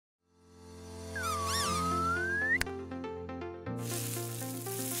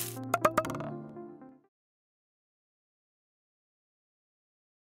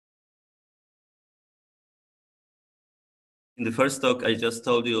In the first talk, I just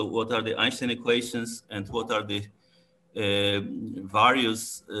told you what are the Einstein equations and what are the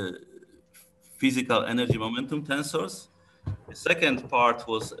various physical energy momentum tensors. The second part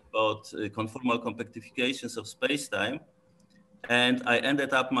was about conformal compactifications of space-time. And I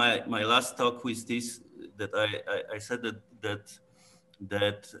ended up my last talk with this, that I said that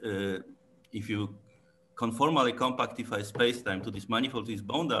if you conformally compactify space-time to this manifold, this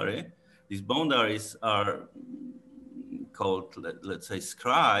boundary, these boundaries are called, let's say,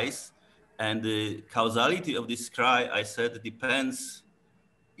 scries. And the causality of this scry, I said, depends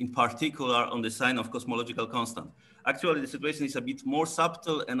in particular on the sign of cosmological constant. Actually, the situation is a bit more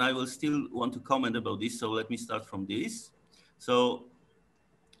subtle, and I will still want to comment about this. So let me start from this. So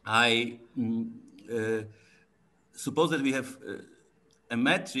I suppose that we have a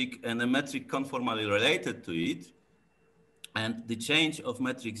metric and a metric conformally related to it. And the change of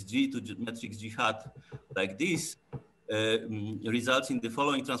matrix G to matrix G hat like this results in the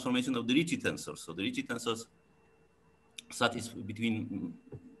following transformation of the Ricci tensors. So the Ricci tensors between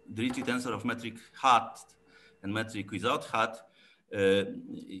the Ricci tensor of metric hat and metric without hat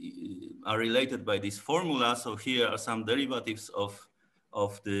are related by this formula. So here are some derivatives of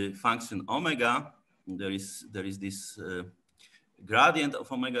the function omega. There is this gradient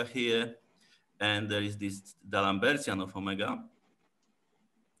of omega here, and there is this D'Alembertian of omega.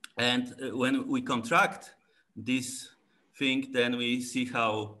 And when we contract this thing, then we see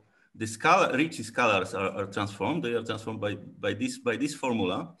how the Ricci scalars are transformed. They are transformed by this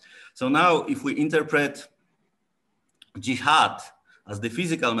formula. So now if we interpret G hat as the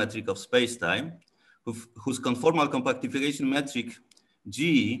physical metric of space-time, whose conformal compactification metric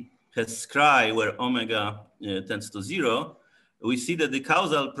G has scry where omega tends to 0, we see that the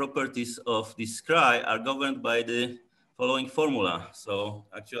causal properties of this scry are governed by the following formula. So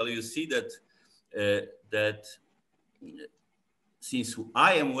actually you see that since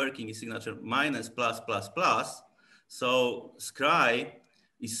I am working in signature minus plus plus plus, so scry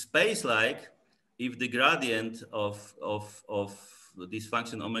is space-like if the gradient of this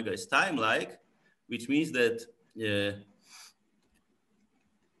function omega is time-like, which means that it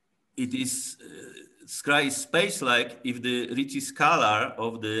is scry is space-like if the Ricci scalar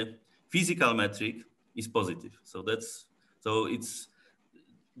of the physical metric is positive. So it's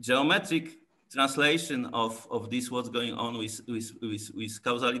geometric translation of this, what's going on with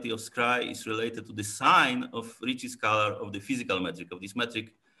causality of scry is related to the sign of Ricci scalar of the physical metric, of this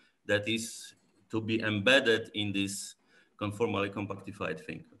metric that is to be embedded in this conformally compactified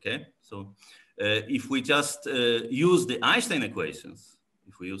thing, okay? So if we just use the Einstein equations,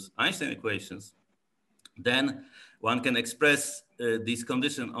 then one can express this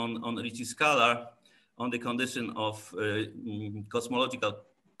condition on Ricci scalar on the condition of cosmological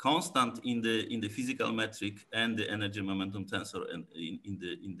constant in the physical metric and the energy momentum tensor and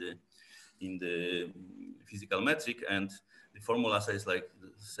in the physical metric, and the formula says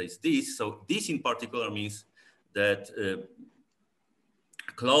this. So this in particular means that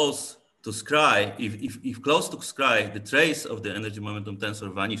close to scry, if close to scry, the trace of the energy momentum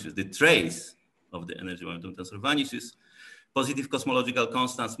tensor vanishes. The trace of the energy momentum tensor vanishes. Positive cosmological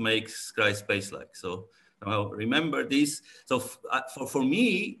constants make scry space-like. So now remember this. So for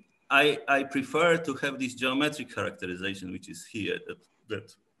me, I prefer to have this geometric characterization, which is here,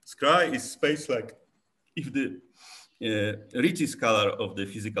 that scry is space-like if the Ricci scalar of the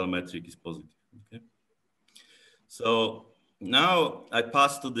physical metric is positive. Okay. So now I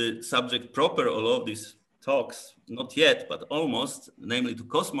pass to the subject proper of all these talks, not yet, but almost, namely to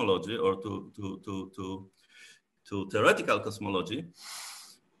cosmology or to theoretical cosmology.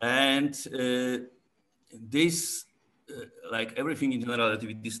 And this, like everything in general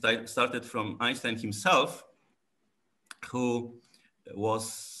relativity, started from Einstein himself, who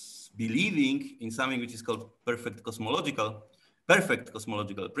was believing in something which is called perfect cosmological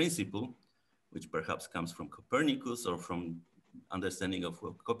principle, which perhaps comes from Copernicus or from understanding of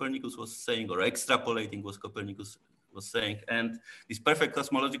what Copernicus was saying or extrapolating what Copernicus was saying. And this perfect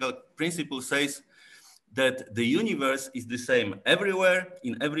cosmological principle says that the universe is the same everywhere,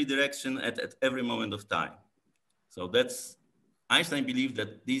 in every direction, at every moment of time. So that's, Einstein believed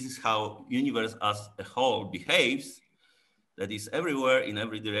that this is how universe as a whole behaves, that is everywhere, in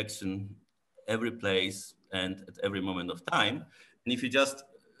every direction, every place, and at every moment of time. And if you just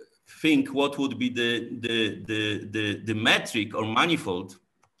think what would be the metric or manifold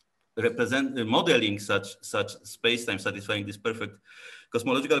modeling such space-time satisfying this perfect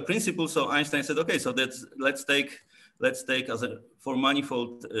cosmological principle. So Einstein said, okay, so let's take as a for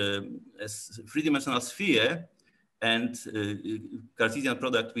manifold as three-dimensional sphere and Cartesian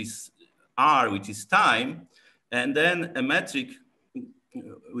product with R, which is time, and then a metric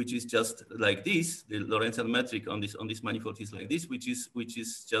which is just like this. The Lorentzian metric on this manifold is like this, which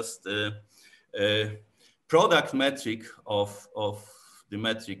is just a product metric of the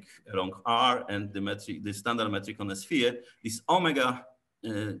metric along R and the standard metric on a sphere. This omega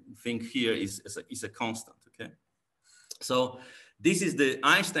thing here is a constant. Okay, so this is the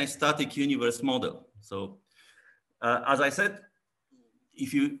Einstein static universe model. So as I said,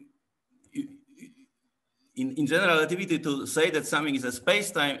 if you in general relativity, to say that something is a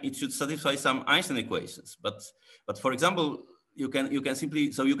space-time, it should satisfy some Einstein equations. But for example, you can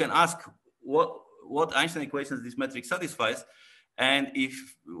simply, so you can ask what Einstein equations this metric satisfies, and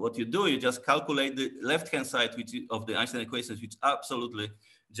if what you do, you just calculate the left-hand side of the Einstein equations, which is absolutely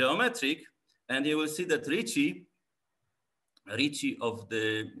geometric, and you will see that Ricci of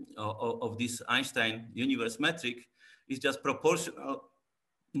this Einstein universe metric is just proportional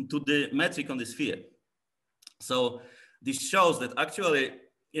to the metric on the sphere. So this shows that actually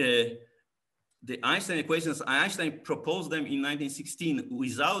the Einstein equations, Einstein proposed them in 1916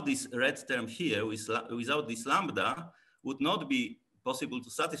 without this red term here, without this lambda, would not be possible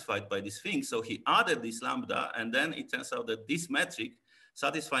to satisfy by this thing. So he added this lambda, and then it turns out that this metric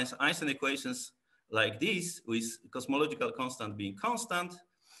satisfies Einstein equations like this, with cosmological constant being constant,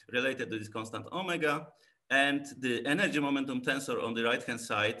 related to this constant omega, and the energy momentum tensor on the right-hand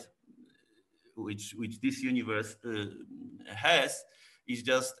side, which this universe has, is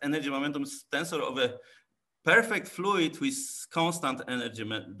just energy momentum tensor of a perfect fluid with constant energy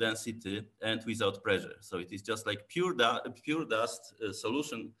density and without pressure. So it is just like pure dust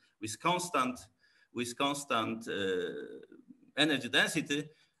solution with constant energy density,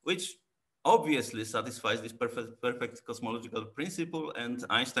 which obviously satisfies this perfect cosmological principle, and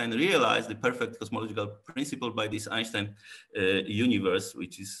Einstein realized the perfect cosmological principle by this Einstein universe,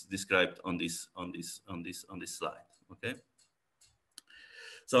 which is described on this slide. Okay.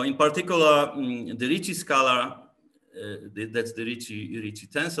 So in particular, the Ricci scalar, that's the Ricci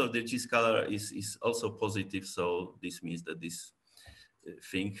tensor. The Ricci scalar is also positive, so this means that this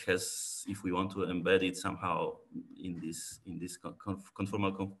thing has, if we want to embed it somehow in this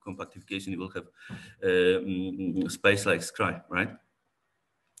conformal compactification, it will have space like Scri, right?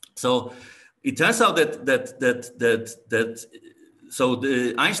 So it turns out so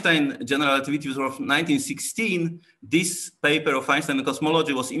the Einstein general relativity was of 1916. This paper of Einstein and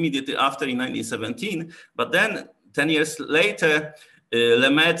cosmology was immediately after in 1917, but then 10 years later,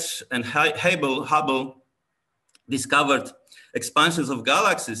 Lemaitre and Hubble discovered expansions of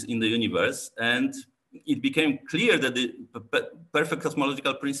galaxies in the universe, and it became clear that the perfect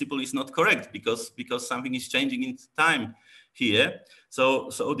cosmological principle is not correct because something is changing in time here. So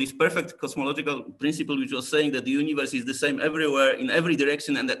this perfect cosmological principle, which was saying that the universe is the same everywhere in every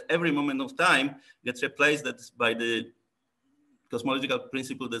direction and at every moment of time, gets replaced by the cosmological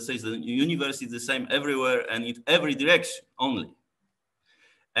principle that says the universe is the same everywhere and in every direction only.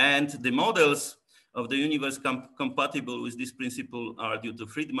 And the models of the universe compatible with this principle are due to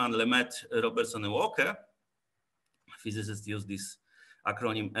Friedman, Lemaitre, Robertson, and Walker. Physicists use this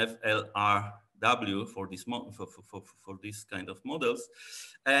acronym FLRW for this kind of models.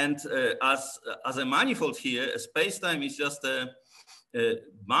 And as a manifold here, a space-time is just a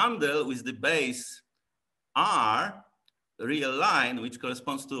bundle with the base R, real line, which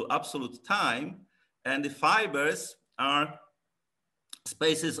corresponds to absolute time, and the fibers are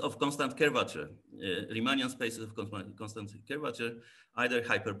spaces of constant curvature, Riemannian spaces of constant curvature, either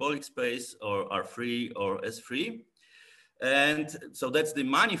hyperbolic space or R3 or S3. And so that's the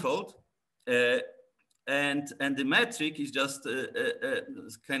manifold. And the metric is just a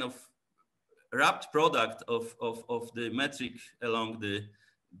kind of wrapped product of the metric along the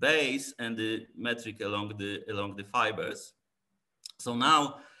base and the metric along the fibers. So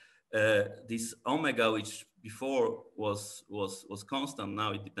now this omega, which before was constant,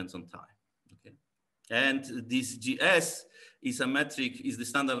 now it depends on time. Okay, and this GS is a metric, is the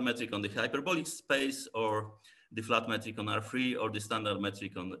standard metric on the hyperbolic space, or the flat metric on R3, or the standard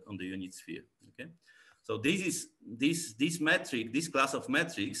metric on the unit sphere. Okay, so this metric, this class of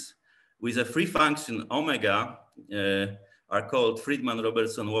metrics with a free function omega are called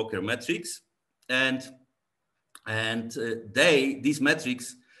Friedman-Robertson-Walker metrics, and these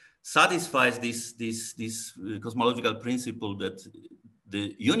metrics satisfies this cosmological principle that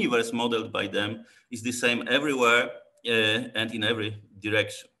the universe modeled by them is the same everywhere and in every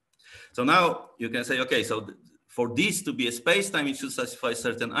direction. So now you can say, okay, so for this to be a space-time, it should satisfy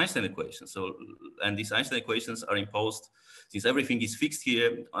certain Einstein equations. So, and these Einstein equations are imposed, since everything is fixed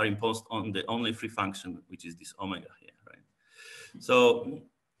here, are imposed on the only free function, which is this omega here, right? So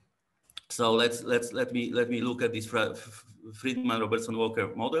So let me look at these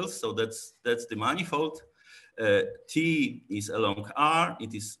Friedman-Robertson-Walker models. So that's the manifold. T is along R.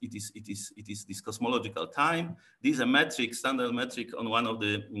 It is this cosmological time. This is a metric, standard metric on one of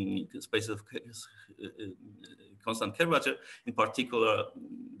the spaces of constant curvature. In particular,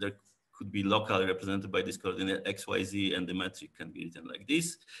 there could be locally represented by this coordinate XYZ, and the metric can be written like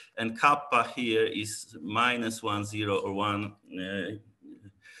this. And kappa here is -1, 0, or 1.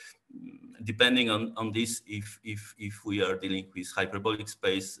 Depending on this, if we are dealing with hyperbolic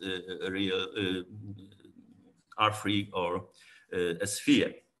space, real R3 or a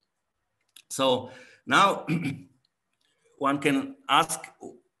sphere. So now one can ask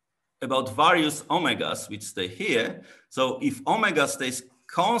about various omegas which stay here. So if omega stays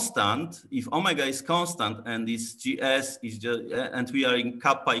constant, if omega is constant and this GS is just, and we are in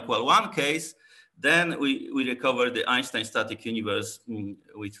kappa equal 1 case, then we recover the Einstein static universe,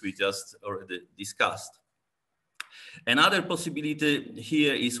 which we just already discussed. Another possibility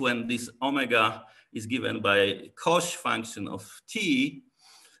here is when this omega is given by a Cauchy function of T,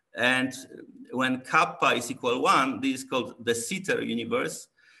 and when kappa is equal 1, this is called the Sitter universe,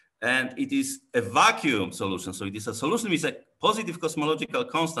 and it is a vacuum solution. So it is a solution with a positive cosmological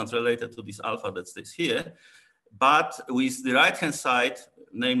constant related to this alpha that stays here, but with the right-hand side,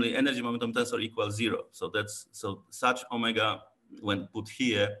 namely energy momentum tensor equals 0. So such omega, when put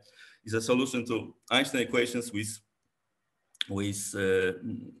here, is a solution to Einstein equations with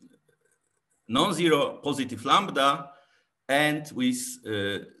non-zero positive lambda and with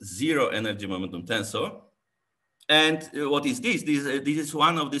 0 energy momentum tensor. And what is this? This is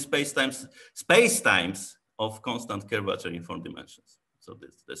one of the space-times of constant curvature in 4 dimensions. So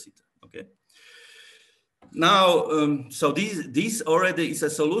that's it. Okay. Now, so this already is a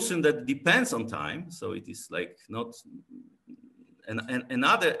solution that depends on time. So it is like not.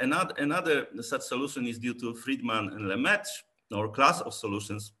 Another such solution is due to Friedman and Lemaitre, or class of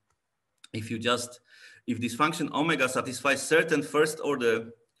solutions. If this function omega satisfies certain first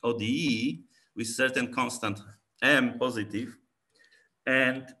order ODE with certain constant m positive,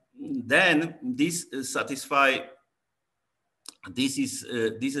 and then this satisfy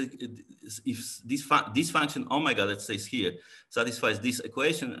if this function omega that says here satisfies this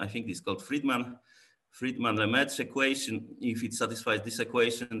equation, I think this is called Friedman-Lemaitre equation. If it satisfies this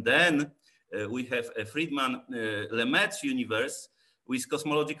equation, then we have a Friedman-Lemaitre universe with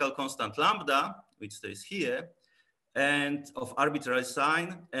cosmological constant lambda, which stays here, and of arbitrary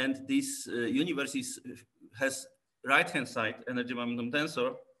sign. And this universe has right-hand side energy momentum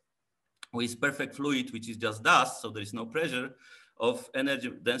tensor with perfect fluid, which is just dust, so there is no pressure, of energy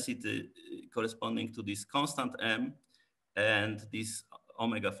density corresponding to this constant m and this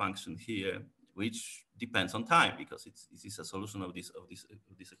omega function here, which depends on time because it is a solution of this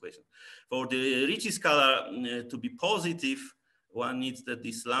equation. For the Ricci scalar to be positive, one needs that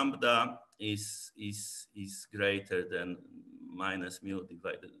this lambda is greater than -μ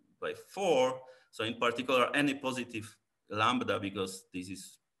divided by 4. So in particular, any positive lambda, because this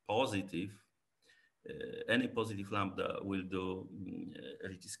is positive, any positive lambda will do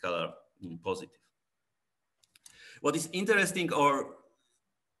Ricci scalar positive. What is interesting, or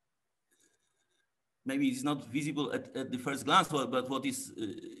maybe it's not visible at the first glance, but what is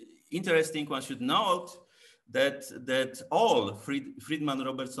interesting, one should note that all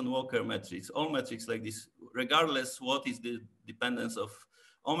Friedman-Robertson-Walker metrics, all metrics like this, regardless what is the dependence of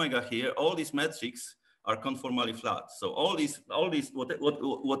omega here, all these metrics are conformally flat. So all these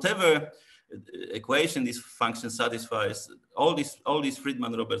whatever equation this function satisfies, all these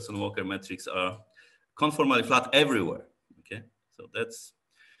Friedman-Robertson-Walker metrics are conformally flat everywhere. Okay, so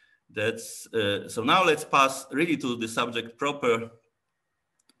so now let's pass really to the subject proper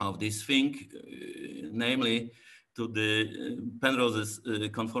of this thing, namely to the Penrose's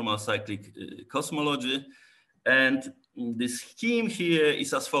conformal cyclic cosmology. And the scheme here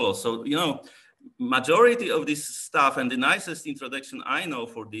is as follows. So, majority of this stuff, and the nicest introduction I know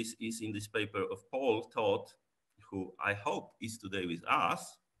for this is in this paper of Paul Todd, who I hope is today with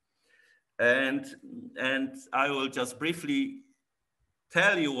us. And I will just briefly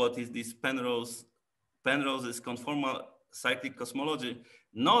tell you what is this Penrose's conformal cyclic cosmology,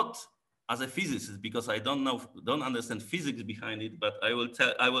 not as a physicist, because I don't understand physics behind it, but I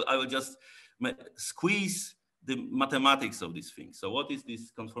will just squeeze the mathematics of this thing. So what is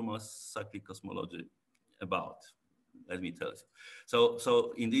this conformal cyclic cosmology about? Let me tell you.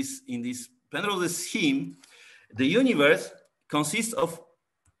 So in this Penrose's scheme, the universe consists of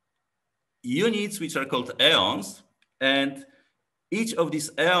units which are called eons, and each of these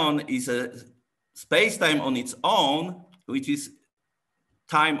eon is a space-time on its own, which is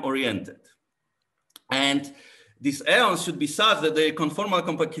time-oriented. And these eons should be such that the conformal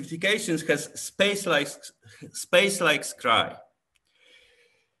compactifications has space-like scry.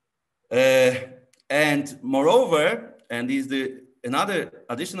 And moreover, and is another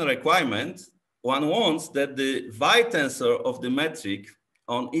additional requirement, one wants that the Y tensor of the metric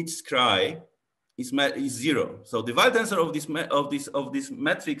on each scry is 0. So the Y tensor of this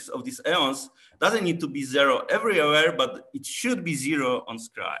metrics of these eons doesn't need to be 0 everywhere, but it should be 0 on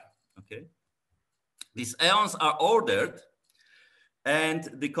scry. Okay. These eons are ordered, and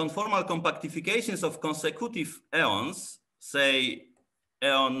the conformal compactifications of consecutive eons, say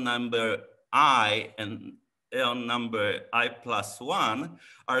eon number I and eon number I+1,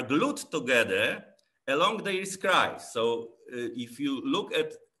 are glued together along their scry. So if you look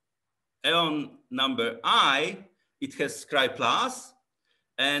at eon number I, it has scry plus.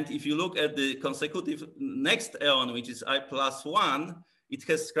 And if you look at the consecutive next eon, which is I+1, it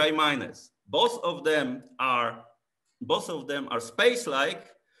has scry minus. Both of them are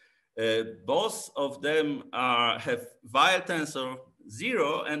space-like. Both of them have Weyl tensor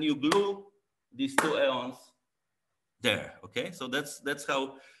 0, and you glue these two eons there. Okay, so that's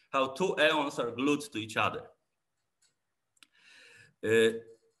how two eons are glued to each other.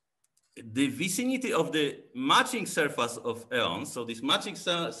 The vicinity of the matching surface of eons, so this matching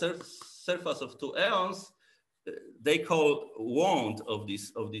surface of two eons, they call wound of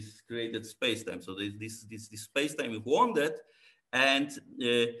this created spacetime. So this spacetime is wounded, and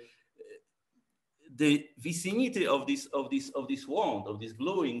the vicinity of this wound, of this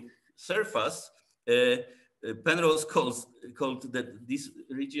gluing surface, Penrose called that this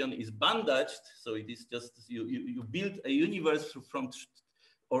region is bandaged. So it is just you build a universe from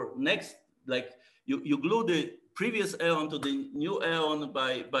or next, like you glue the previous eon to the new eon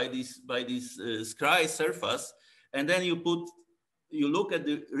by this scry surface, and then you look at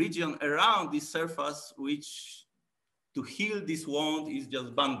the region around this surface, which to heal this wound is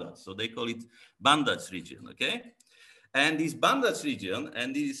just bandage. So they call it bandage region. Okay, and this bandage region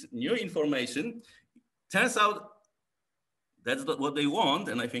and this new information turns out that's not what they want,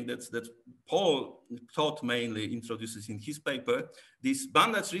 and I think that's Paul Todd mainly introduces in his paper. This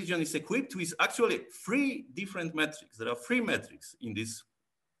bandage region is equipped with actually 3 different metrics. There are 3 metrics in this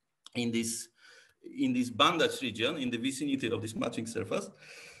bandage region in the vicinity of this matching surface.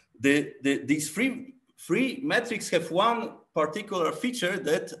 These three metrics have one particular feature,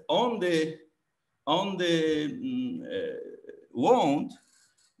 that on the wound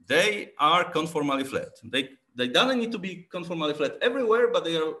they are conformally flat. They don't need to be conformally flat everywhere, but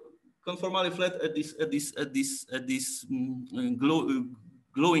they are conformally flat at this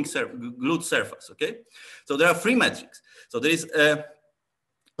glued surface. Okay, so there are 3 metrics. So there is a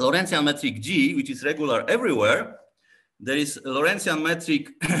Lorentzian metric G, which is regular everywhere. There is a Lorentzian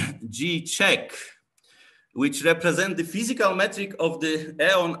metric G check, which represents the physical metric of the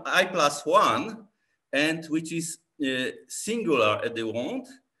eon I+1, and which is singular at the wound.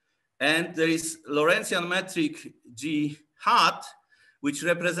 And there is Lorentzian metric G hat, which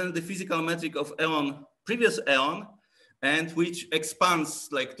represents the physical metric of previous eon, and which expands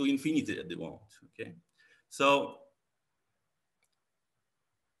like to infinity at the wound. Okay, so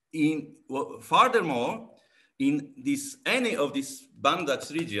furthermore, in any of these bandage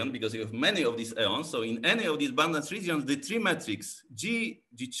region, because you have many of these eons, so in any of these bandage regions, the 3 metrics G,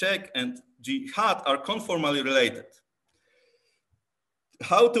 G check, and G hat are conformally related.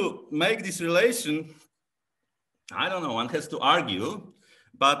 How to make this relation, I don't know, one has to argue,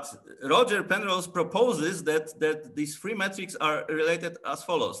 but Roger Penrose proposes that these 3 metrics are related as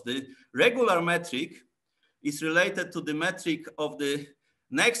follows. The regular metric is related to the metric of the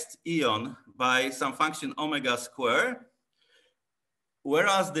next eon by some function omega square,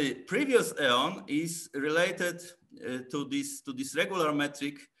 whereas the previous eon is related to this regular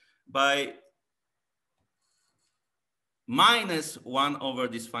metric by -1 over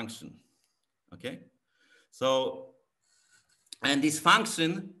this function. Okay, so and this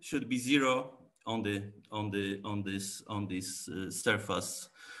function should be 0 on this surface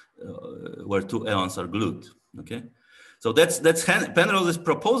where 2 eons are glued. Okay, so that's Penrose's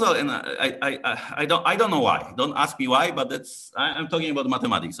proposal, and I don't know why. Don't ask me why, but I'm talking about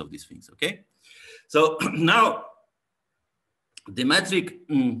mathematics of these things. Okay, so now the metric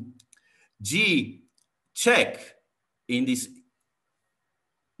G check in this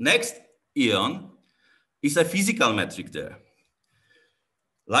next eon is a physical metric there.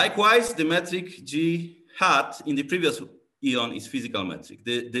 Likewise, the metric G hat in the previous eon is physical metric.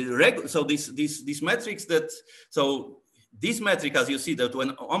 So these metrics this metric, as you see, that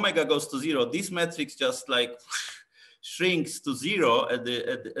when omega goes to 0, these metrics just like shrinks to 0 at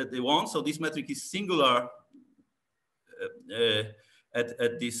the 1. So this metric is singular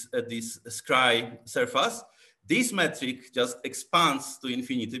at this scry surface. This metric just expands to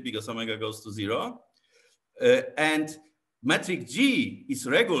infinity because omega goes to 0. And metric G is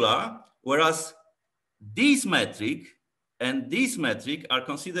regular, whereas this metric and this metric are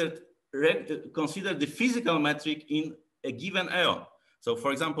considered the physical metric in a given eon. So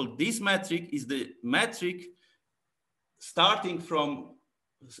for example, this metric is the metric starting from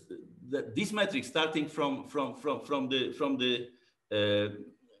this metric starting from the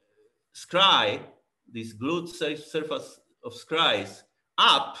scry, this glued surface of scries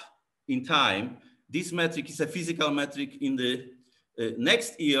up in time. This metric is a physical metric in the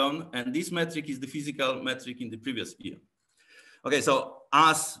next eon, and this metric is the physical metric in the previous eon. Okay, so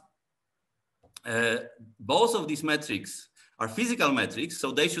as both of these metrics are physical metrics,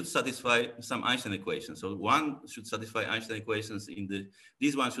 so they should satisfy some Einstein equations. So one should satisfy Einstein equations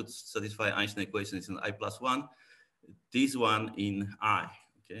this one should satisfy Einstein equations in I+1, this one in I,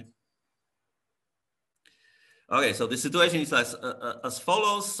 okay? Okay, so the situation is as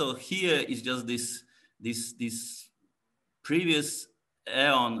follows. So here is just this previous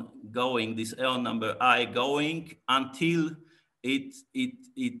eon going, this eon number I going until it's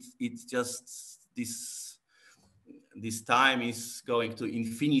just this time is going to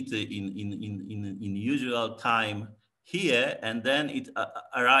infinity in usual time here, and then it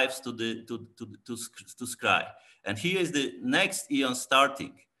arrives to scry. And here is the next eon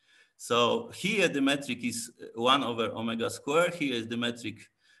starting. So here the metric is 1 over omega squared. Here is the metric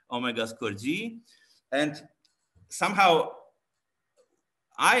omega squared G. And somehow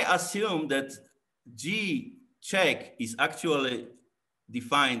I assume that G check is actually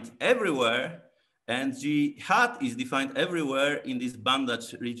defined everywhere, and G hat is defined everywhere in this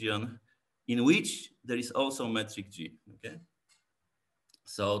bandage region in which there is also metric G, okay?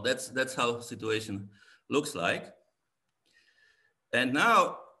 So that's how the situation looks like. And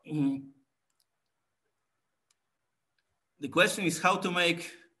now, the question is how to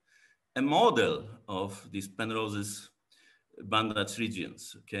make a model of these Penrose's bandage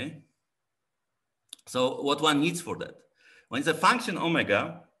regions, okay? So what one needs for that? When it's a function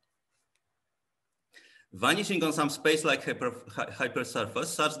omega vanishing on some space-like hypersurface,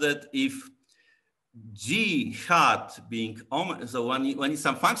 such that if G hat being omega, so when it's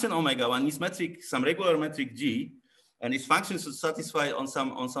some function omega, one needs metric, some regular metric G, and its function should satisfy on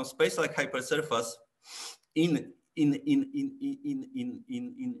some space-like hypersurface in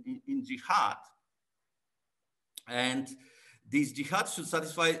G hat, and this G hat should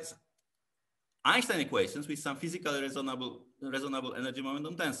satisfy Einstein equations with some physically reasonable energy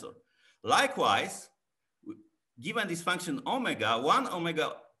momentum tensor. Likewise, given this function omega, 1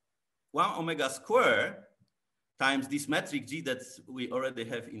 omega square times this metric G that we already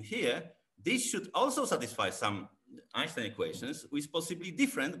have in here, this should also satisfy some Einstein equations with possibly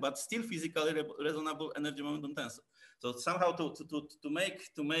different but still physically reasonable energy momentum tensor. So somehow to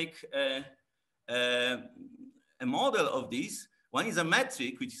make a model of this, one is a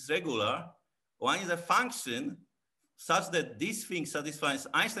metric which is regular, one is a function such that this thing satisfies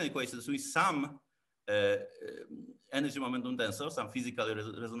Einstein equations with some energy momentum tensor, some physically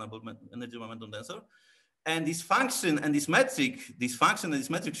reasonable energy momentum tensor. And this function and this metric, should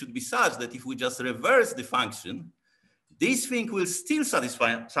be such that if we just reverse the function, this thing will still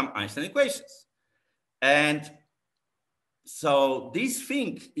satisfy some Einstein equations. And so this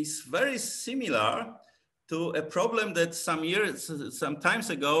thing is very similar to a problem that some times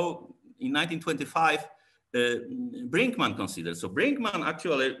ago in 1925, Brinkman considered. So Brinkman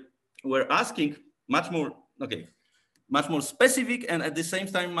actually were asking much more specific and at the same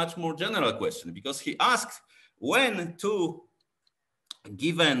time much more general question, because he asked when in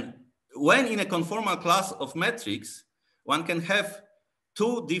a conformal class of metrics, one can have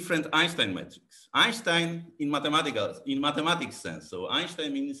two different Einstein metrics. Einstein in mathematics sense. So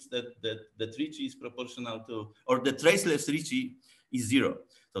Einstein means that Ricci is proportional to, or the traceless Ricci is 0.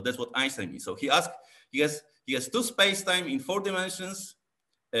 So that's what Einstein means. So he has two space-time in 4 dimensions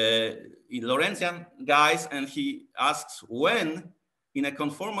in Lorentzian guys, and he asks when in a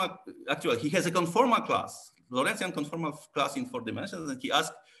conformal, actually he has a conformal class, Lorentzian conformal class in 4 dimensions, and he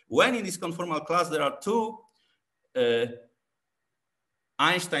asks when in this conformal class there are two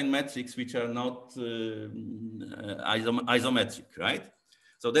Einstein metrics which are not isometric, right?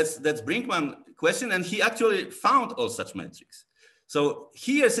 So that's Brinkman question, and he actually found all such metrics. So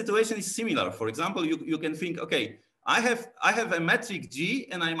here situation is similar. For example, you can think, okay, I have a metric G,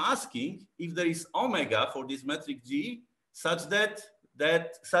 and I'm asking if there is omega for this metric G such that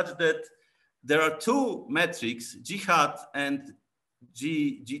there are two metrics, G hat and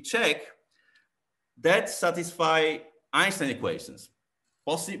G check, that satisfy Einstein equations.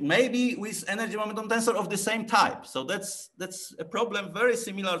 Maybe with energy momentum tensor of the same type. So that's a problem very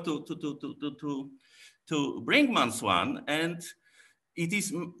similar to Brinkman's one, and it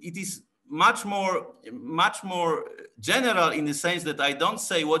is much more general in the sense that I don't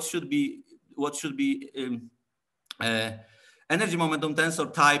say what should be energy momentum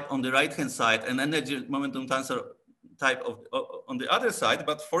tensor type on the right hand side and energy momentum tensor type on the other side.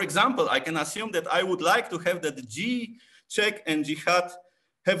 But for example, I can assume that I would like to have that G check and G hat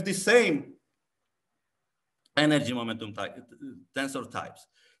have the same energy momentum tensor types.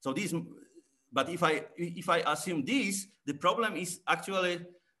 So these, but if I assume this, the problem is actually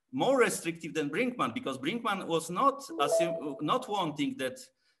more restrictive than Brinkman, because Brinkman was not wanting that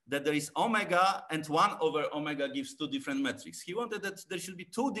there is omega and 1 over omega gives two different metrics. He wanted that there should be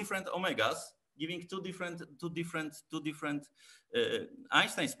two different omegas giving two different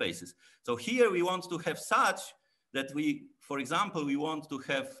Einstein spaces. So here we want to have such that we, for example, we want to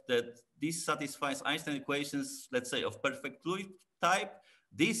have that this satisfies Einstein equations, let's say of perfect fluid type.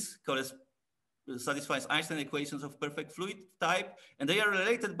 This satisfies Einstein equations of perfect fluid type, and they are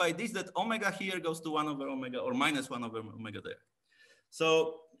related by this, that omega here goes to 1 over omega or minus 1 over omega there.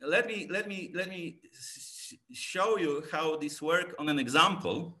 So let me show you how this works on an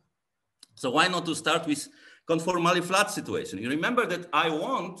example. So why not to start with conformally flat situation? You remember that I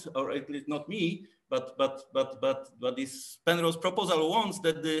want, or at least not me, but this Penrose proposal wants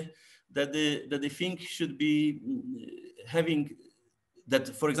that the thing should be having that,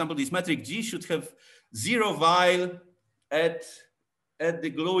 for example, this metric G should have 0 while at the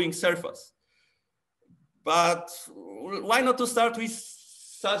gluing surface. But why not to start with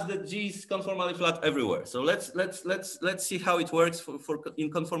such that G is conformally flat everywhere? So let's see how it works in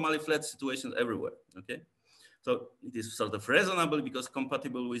conformally flat situations everywhere. Okay, so it is sort of reasonable because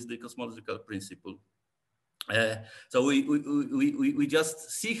compatible with the cosmological principle. So we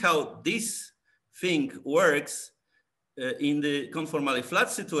just see how this thing works in the conformally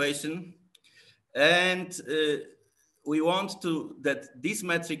flat situation, and we want to that this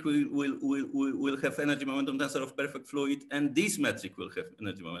metric will have energy momentum tensor of perfect fluid, and this metric will have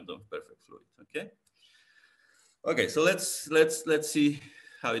energy momentum of perfect fluid. Okay, so let's see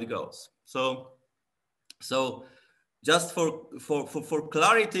how it goes. So just for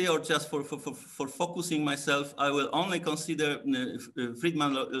clarity, or just for focusing myself, I will only consider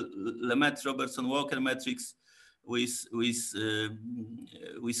Friedman-Lemaitre-Robertson-Walker metrics with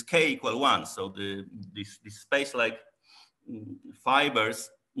k equal 1. So this space-like fibers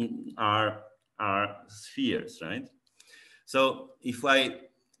are spheres, right? So if I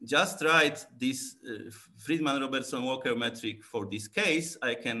just write this Friedman-Robertson-Walker metric for this case,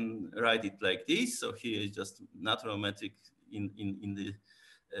 I can write it like this. So here is just natural metric in the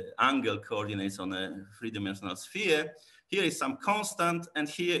angle coordinates on a three-dimensional sphere. Here is some constant, and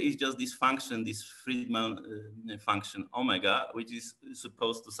here is just this function, this Friedman function omega, which is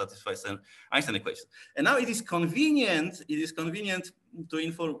supposed to satisfy some Einstein equation. And now it is convenient to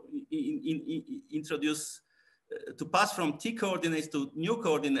introduce, to pass from t coordinates to new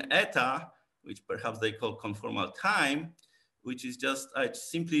coordinate eta, which perhaps they call conformal time, which is just, I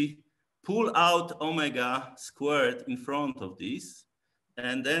simply pull out omega squared in front of this,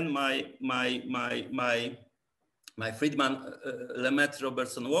 and then my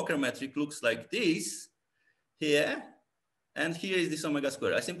Friedman-Lemaitre-Robertson-Walker metric looks like this here, and here is this omega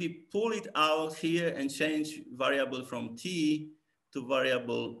squared. I simply pull it out here and change variable from t to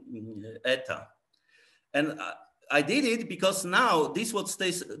variable eta. And I did it because now this what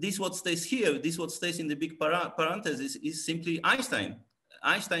stays here, this what stays in the big parenthesis is simply Einstein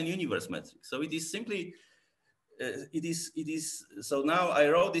universe metric. So it is simply so now I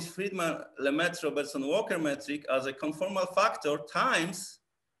wrote this Friedman-Lemaitre-Robertson-Walker metric as a conformal factor times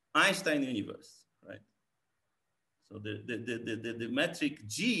Einstein universe, right? So the metric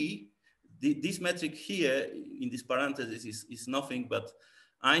G, this metric here in this parenthesis is nothing but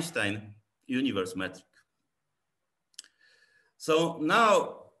Einstein universe metric. So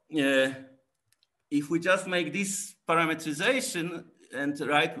now, if we just make this parametrization and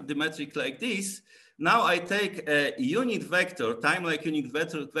write the metric like this, now I take a unit vector, time-like unit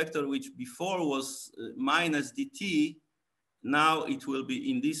vector, which before was minus dt. Now it will be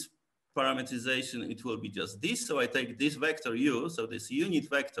in this parametrization, it will be just this. So I take this vector u, so this unit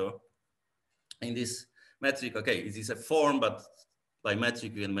vector in this metric. Okay, it is a form, but by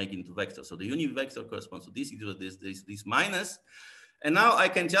metric we can make it into vector. So the unit vector corresponds to this, this minus. And now I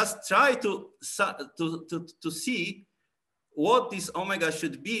can just try to see what this omega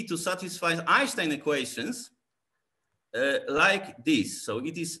should be to satisfy Einstein equations like this. So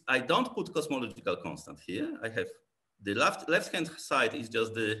it is, I don't put cosmological constant here. I have the left-hand side is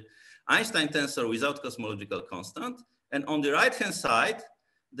just the Einstein tensor without cosmological constant. And on the right-hand side,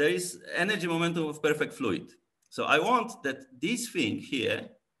 there is energy momentum of perfect fluid. So I want that this thing here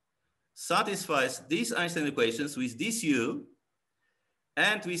satisfies these Einstein equations with this U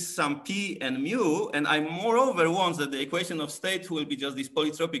and with some P and mu. And I moreover want that the equation of state will be just this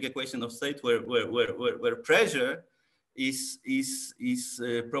polytropic equation of state where pressure is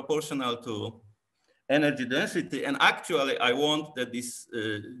proportional to energy density. And actually, I want that this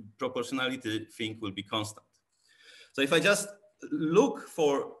proportionality thing will be constant. So if I just look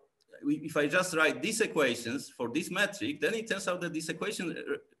for, if I just write these equations for this metric, then it turns out that this equation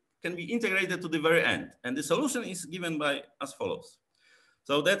can be integrated to the very end. And the solution is given by as follows.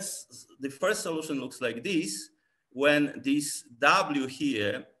 So that's the first solution looks like this, when this W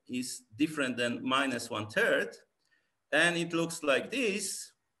here is different than -1/3. And it looks like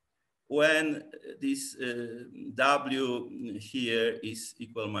this when this W here is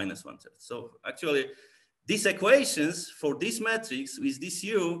equal -1/3. So actually, these equations for these metrics with this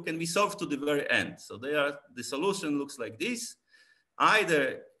U can be solved to the very end. So they are, the solution looks like this. Either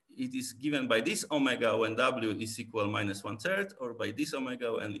it is given by this omega when W is equal -1/3, or by this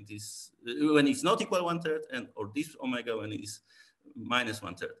omega when it is when it's not equal 1/3, and or this omega when it is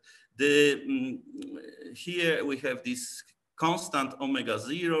 -1/3. Here we have this constant omega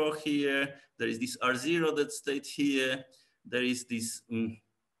 0 here. There is this R0 that stayed here. There is this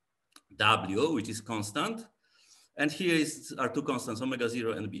W, which is constant. And here are two constants, omega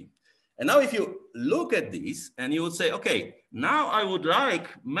 0 and B. And now if you look at this and you would say, okay, now I would like,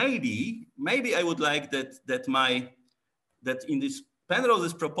 maybe I would like that in this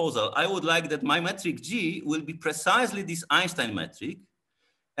Penrose's proposal, I would like that my metric G will be precisely this Einstein metric.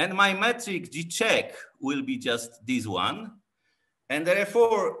 And my metric G check will be just this one. And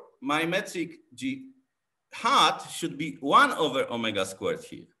therefore, my metric G hat should be 1 over omega squared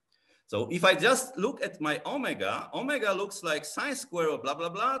here. So if I just look at my omega, omega looks like sine square of blah, blah,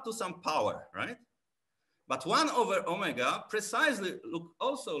 blah to some power, right? But 1 over omega precisely look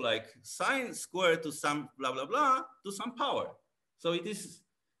also like sine square to some blah, blah, blah to some power. So it is,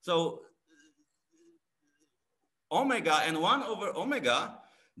 so omega and 1 over omega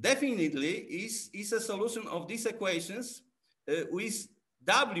definitely is a solution of these equations with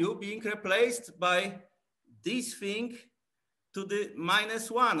W being replaced by this thing to the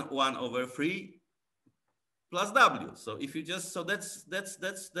 -1 over 3 plus W. So if you just, so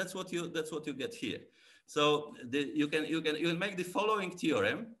that's what you get here. So you can make the following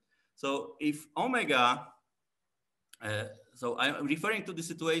theorem. So if omega, so I'm referring to the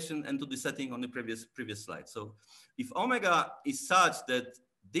situation and to the setting on the previous slide. So if omega is such that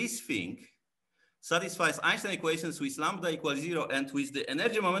this thing satisfies Einstein equations with lambda equals 0 and with the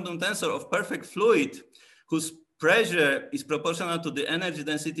energy momentum tensor of perfect fluid whose pressure is proportional to the energy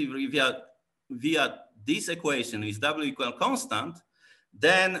density via this equation with W equal constant,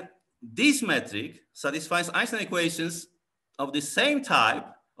 then this metric satisfies Einstein equations of the same type,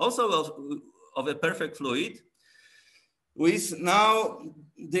 also of a perfect fluid, with now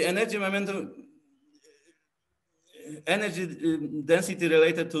the energy momentum, energy density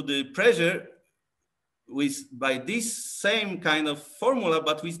related to the pressure by this same kind of formula,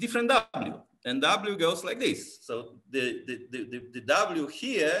 but with different W. And W goes like this. So the W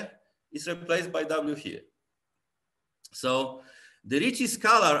here is replaced by W here. So the Ricci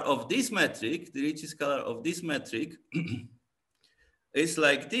scalar of this metric, is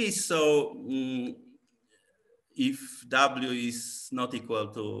like this. So if W is not equal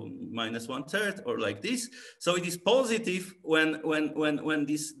to -1/3 or like this, so it is positive when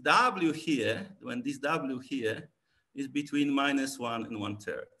this W here, is between -1 and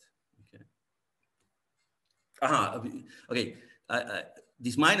 1/3. Okay.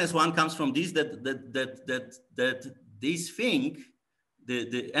 This -1 comes from this that this thing,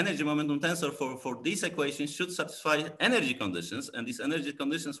 the energy momentum tensor for this equation should satisfy energy conditions, and these energy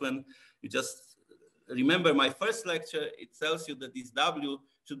conditions, when you just remember my first lecture, it tells you that this W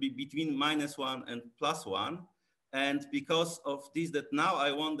should be between -1 and +1, and because of this, that now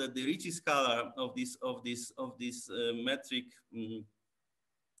I want that the Ricci scalar of this metric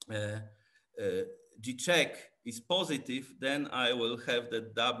G check is positive, then I will have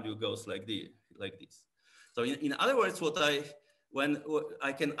that W goes like this. So in other words,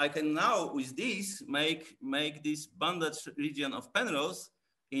 I can now with this make this bounded region of Penrose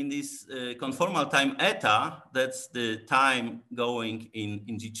conformal time eta, that's the time going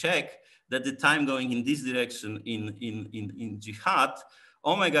in G check, that the time going in this direction in G hat,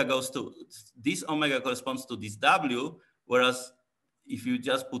 omega goes to, this omega corresponds to this W, whereas if you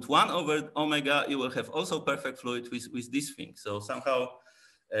just put 1 over omega, you will have also perfect fluid with this thing. So somehow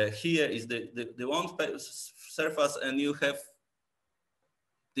here is the one surface, and you have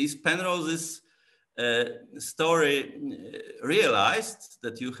this Penrose's story realized,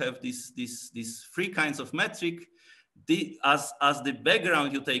 that you have these three kinds of metric. As the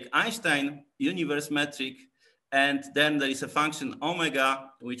background, you take Einstein universe metric, and then there is a function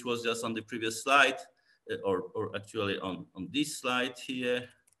omega, which was just on the previous slide, or actually on this slide here.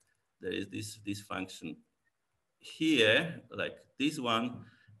 There is this function here, like this one.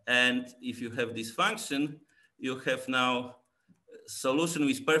 And if you have this function, you have now solution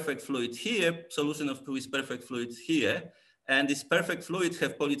with perfect fluid here, solution with perfect fluid here. And this perfect fluid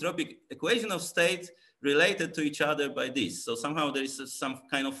have polytropic equation of state related to each other by this. So somehow there is some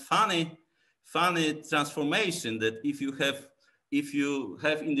kind of funny transformation, that if you have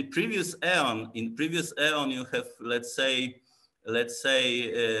in the previous aeon, you have, let's say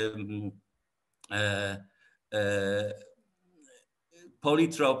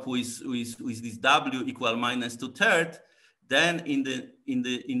polytrop with this W equal minus 2/3, then in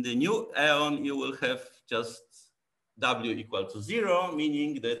the new aeon you will have just W equal to 0,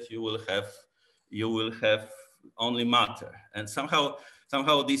 meaning that you will have only matter. And somehow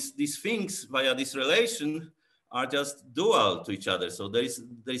these things via this relation are just dual to each other. So there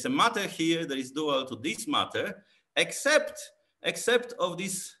is a matter here that is dual to this matter, except of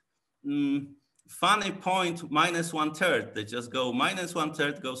this funny point minus 1/3. They just go minus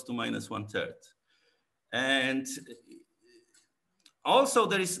 1/3 goes to minus 1/3. And also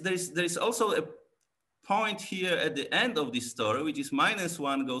there is also a point here at the end of this story, which is minus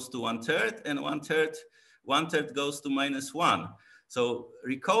 1 goes to 1/3, and 1/3 goes to minus 1. So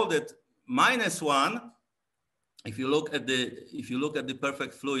recall that minus 1, if you look at the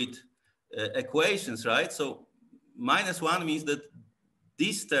perfect fluid equations, right? So minus 1 means that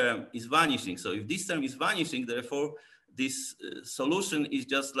this term is vanishing. So if this term is vanishing, therefore this solution is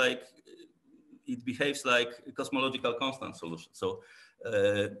just like, it behaves like a cosmological constant solution. So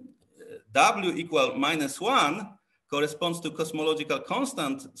W equal minus 1 corresponds to cosmological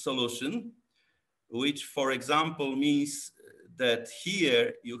constant solution, which, for example, means that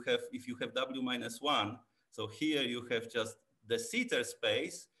here you have, if you have W minus 1, so here you have just the Sitter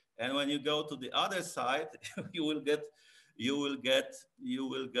space, and when you go to the other side, you will get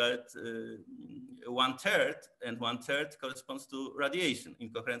 1/3, and 1/3 corresponds to radiation,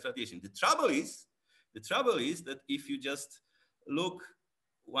 incoherent radiation. The trouble is that if you just look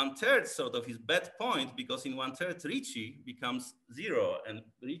 1/3 sort of is bad point, because in 1/3 Ricci becomes 0, and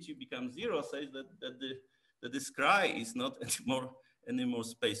Ricci becomes 0 says that the sky is not anymore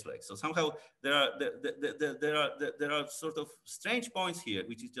space-like. So somehow there are sort of strange points here,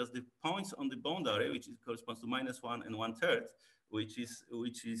 which is just the points on the boundary, which corresponds to minus 1 and 1/3, which is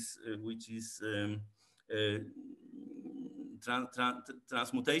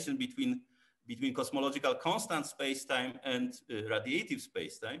transmutation between cosmological constant space-time and radiative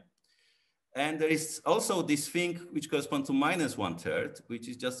space-time. And there is also this thing which corresponds to minus 1/3, which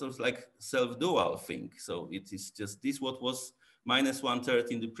is just sort of like self-dual thing. So it is just this, what was minus 1/3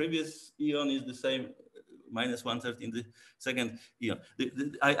 in the previous eon is the same minus 1/3 in the second eon.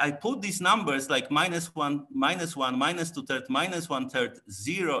 I put these numbers like minus 1, minus 2/3, minus 1/3,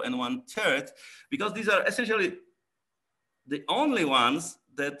 0, and 1/3, because these are essentially the only ones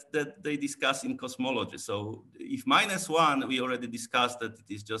that they discuss in cosmology. So if minus 1, we already discussed that it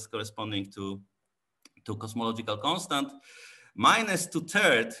is just corresponding to cosmological constant. Minus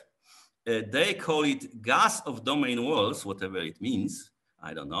 2/3, they call it gas of domain walls, whatever it means,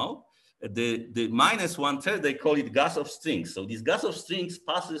 I don't know. The minus 1/3, they call it gas of strings. So this gas of strings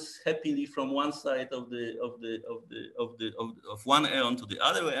passes happily from one side of one aeon to the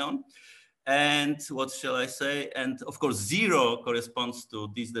other aeon. And what shall I say? And of course, 0 corresponds to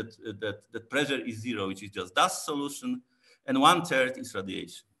this, that pressure is 0, which is just dust solution, and 1/3 is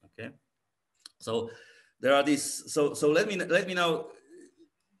radiation. Okay, so there are these. So let me now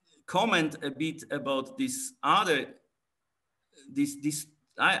comment a bit about this other.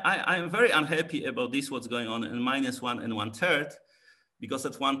 I am very unhappy about this. What's going on in minus 1 and 1/3, because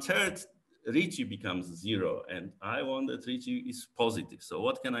at 1/3 Ricci becomes 0, and I want that Ricci is positive. So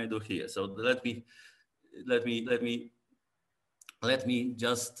what can I do here? So let me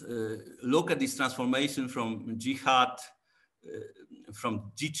just look at this transformation from G hat,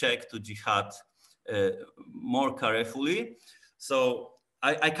 from G check to G hat more carefully. So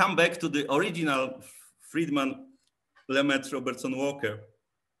I come back to the original Friedman-Lemaitre-Robertson-Walker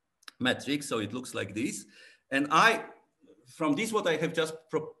metric. So it looks like this. And from this, what I have just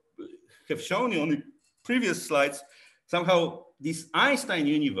have shown you on the previous slides, somehow this Einstein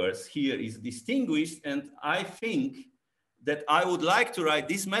universe here is distinguished. And I think that I would like to write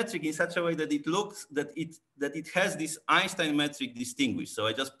this metric in such a way that it looks, that it has this Einstein metric distinguished. So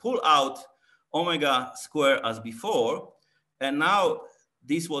I just pull out omega square as before. And now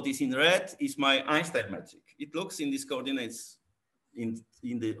this, what is in red, is my Einstein metric. It looks in these coordinates, in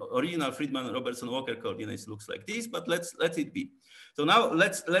the original Friedman-Robertson-Walker coordinates looks like this, but let it be. So now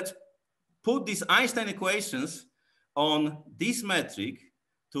let's put these Einstein equations on this metric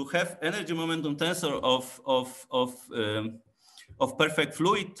to have energy momentum tensor of perfect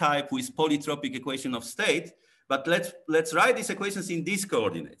fluid type with polytropic equation of state. But let's write these equations in these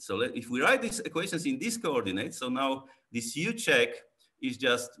coordinates. So if we write these equations in these coordinates, so now this U check is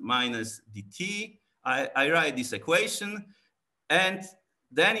just minus dt. I write this equation, and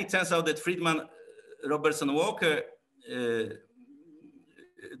then it turns out that Friedman-Robertson-Walker,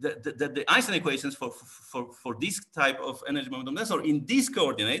 the Einstein equations for this type of energy momentum tensor in these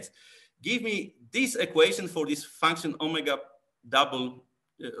coordinates give me this equation for this function omega double,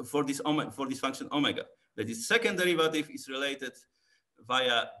 for this function omega. That is, second derivative is related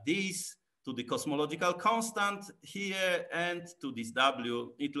via this to the cosmological constant here and to this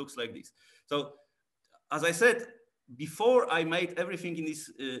W. It looks like this. So as I said, before I made everything in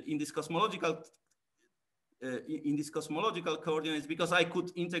this cosmological coordinates, because I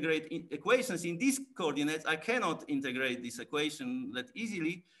could integrate equations in these coordinates. I cannot integrate this equation that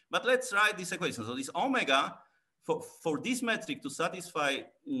easily, but let's write this equation. So this omega for this metric to satisfy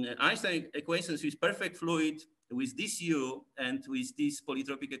Einstein equations with perfect fluid, with this U and with this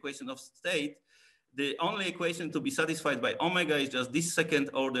polytropic equation of state, the only equation to be satisfied by omega is just this second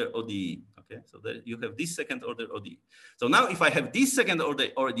order ODE. Okay, so there you have this second order ODE. So now if I have this second order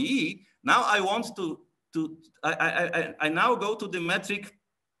ODE, now I want I now go to the metric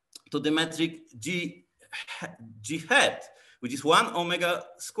G hat, which is 1 omega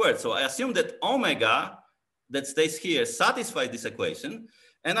squared. So I assume that omega that stays here satisfies this equation,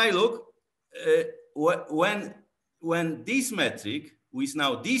 and I look when this metric with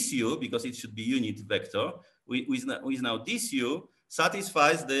now this U, because it should be unit vector, with now this U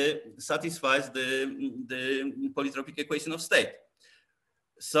satisfies the polytropic equation of state.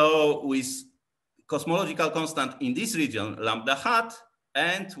 So with cosmological constant in this region, lambda hat,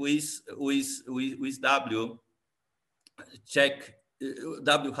 and with W check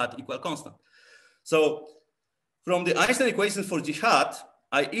W hat equal constant. So from the Einstein equation for G hat,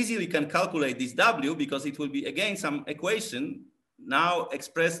 I easily can calculate this W because it will be again some equation now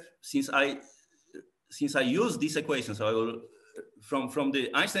expressed since I use this equation. So I will from the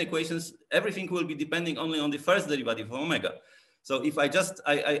Einstein equations, everything will be depending only on the first derivative of omega. So if I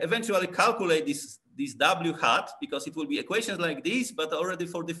eventually calculate this W hat, because it will be equations like this, but already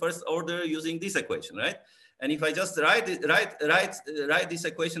for the first order using this equation, right? And if I just write this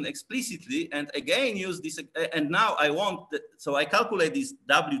equation explicitly and again use this, and now I want, so I calculate this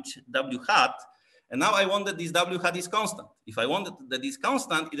W hat, and now I want that this W hat is constant. If I want that this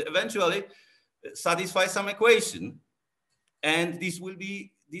constant, it eventually satisfies some equation, and this will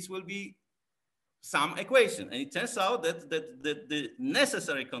be some equation. And it turns out that the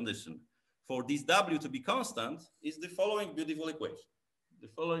necessary condition for this W to be constant is the following beautiful equation.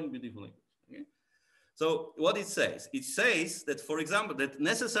 Okay? So what it says that, for example, that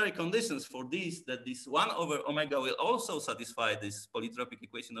necessary conditions for this, that this 1 over omega will also satisfy this polytropic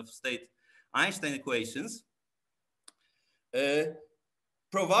equation of state Einstein equations,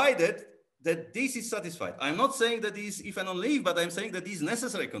 provided that this is satisfied. I'm not saying that this is if and only if, but I'm saying that this is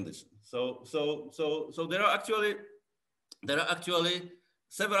necessary condition. So there are actually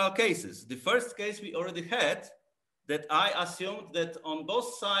several cases. The first case we already had, that I assumed that on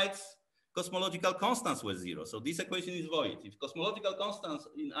both sides cosmological constants were 0. So this equation is void. If cosmological constants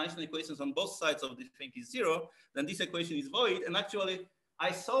in Einstein equations on both sides of the thing is 0, then this equation is void. And actually,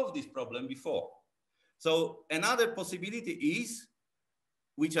 I solved this problem before. So another possibility is,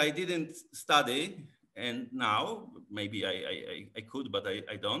 which I didn't study, and now maybe I could, but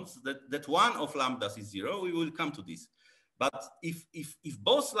I don't, that one of lambdas is 0. We will come to this. But if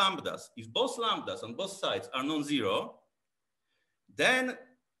both lambdas on both sides are non-zero, then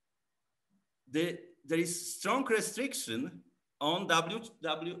there is strong restriction on W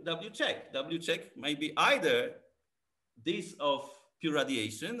check. W check may be either this of pure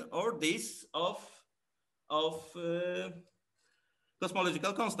radiation or this of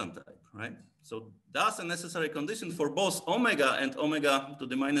cosmological constant type, right? So that's a necessary condition for both omega and omega to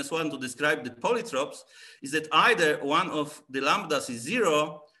the -1 to describe the polytropes is that either one of the lambdas is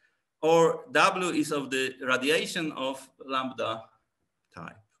 0 or W is of the radiation of lambda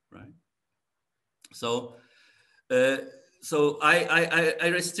type, right? So, I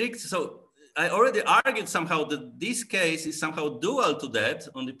restrict, so I already argued somehow that this case is somehow dual to that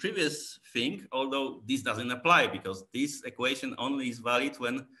on the previous thing, although this doesn't apply because this equation only is valid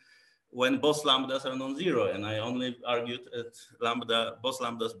when both lambdas are non-zero, and I only argued at both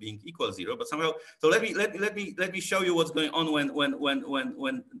lambdas being equal 0. But somehow, so let me show you what's going on when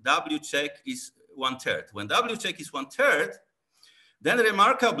W check is 1/3. When W check is 1/3, then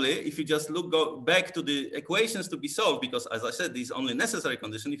remarkably, if you just go back to the equations to be solved, because as I said, this is only necessary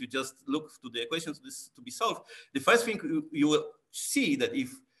condition. If you just look to the equations to be solved, the first thing you will see that if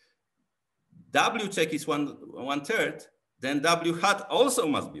W check is 1/3, then W hat also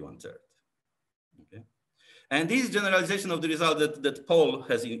must be 1/3. Okay, and this is generalization of the result that Paul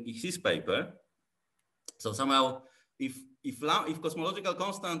has in his paper. So somehow, if cosmological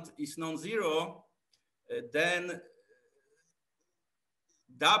constant is non-zero, then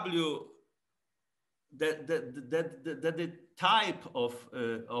W, the type of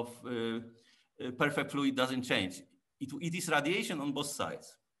perfect fluid doesn't change. It is radiation on both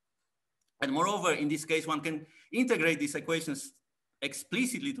sides. And moreover, in this case, one can integrate these equations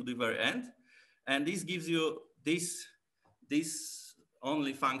explicitly to the very end. And this gives you this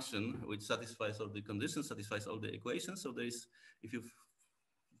only function which satisfies all the conditions, satisfies all the equations. So there is, if you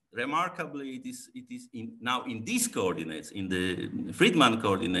remarkably, it is now in these coordinates, in the Friedman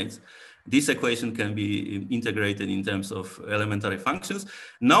coordinates, this equation can be integrated in terms of elementary functions.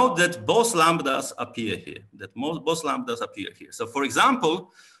 Note that both lambdas appear here, both lambdas appear here. So for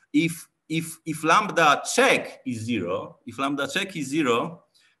example, if lambda check is 0,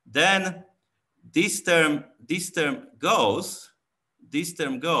 then this term goes,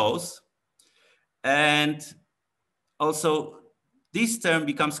 and also this term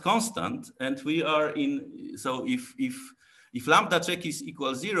becomes constant, and we are in, so if lambda check is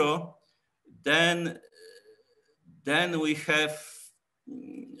equal 0, then we have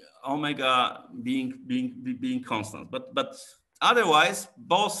omega being constant. But otherwise,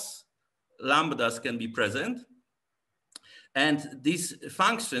 both lambdas can be present, and this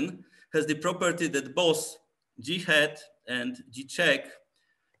function has the property that both G hat and G check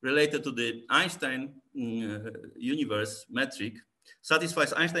related to the Einstein universe metric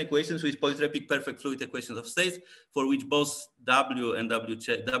satisfies Einstein equations with polytropic perfect fluid equations of states for which both W and W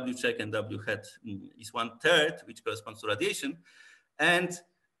check and W hat is 1/3, which corresponds to radiation. And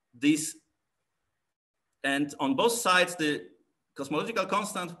on both sides, the cosmological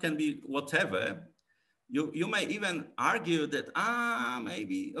constant can be whatever. You may even argue that,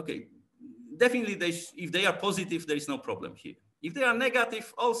 maybe, okay, definitely if they are positive, there is no problem here. If they are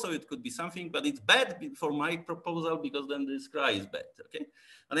negative, also it could be something, but it's bad for my proposal because then this cry is bad, okay?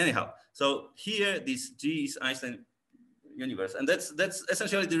 But anyhow, so here this G is Einstein universe, and that's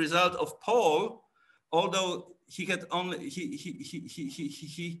essentially the result of Paul, although he had only,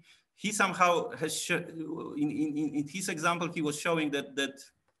 he somehow has, in his example, he was showing that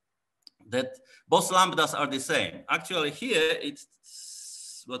both lambdas are the same. Actually here, it's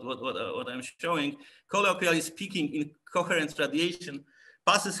what I'm showing, colloquially speaking, in coherent radiation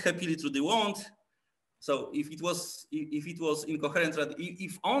passes happily through the wand. So if it was incoherent,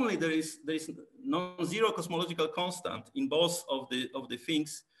 if only there is non-zero cosmological constant in both of the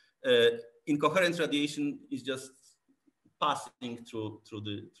things, incoherent radiation is just passing through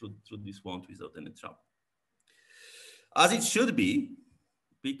this wand without any trouble, as it should be,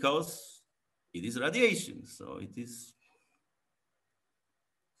 because it is radiation. So it is,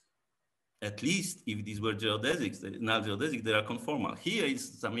 at least if these were geodesics, null geodesic, they are conformal. Here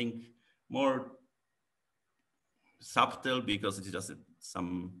is something more subtle because it's just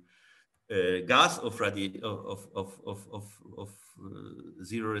some gas of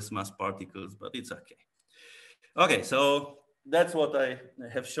zero-rest mass particles, but it's okay. Okay, so that's what I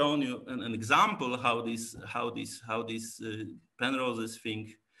have shown you, an example how this Penrose's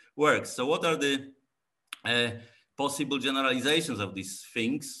thing works. So what are the possible generalizations of these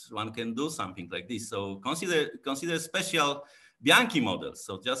things? One can do something like this. So consider special Bianchi models.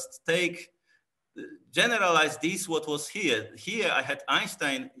 So just generalize this, what was here. Here I had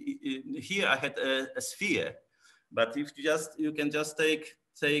Einstein, here I had a sphere. But if you can just take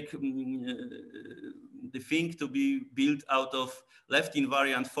the thing to be built out of left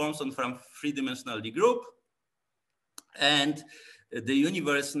invariant forms and from three-dimensional group. And the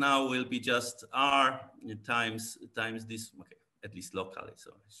universe now will be just R times this. Okay, at least locally.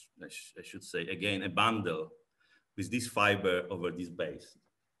 So I should say, again, a bundle with this fiber over this base.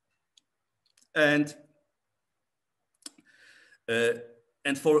 And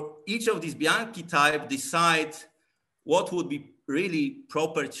for each of these Bianchi type, decide what would be really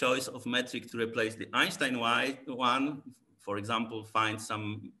proper choice of metric to replace the Einstein one. For example, find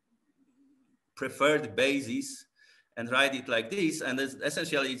some preferred basis and write it like this. And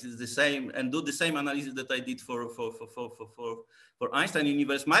essentially it is the same, and do the same analysis that I did for Einstein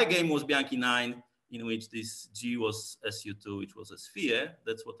universe. My game was Bianchi 9, in which this G was SU2, which was a sphere.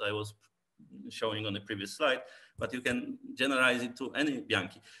 That's what I was showing on the previous slide, but you can generalize it to any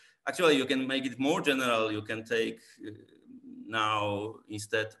Bianchi. Actually, you can make it more general. You can take now,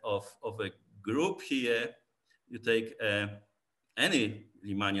 instead of a group here, you take any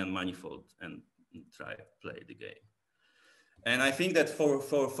Riemannian manifold and try to play the game. And I think that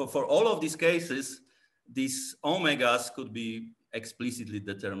for all of these cases, these omegas could be explicitly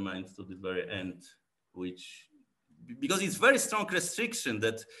determined to the very end, which, because it's very strong restriction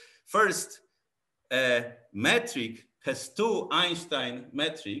that first, a metric has two Einstein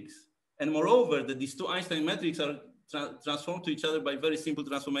metrics, and moreover, that these two Einstein metrics are transformed to each other by very simple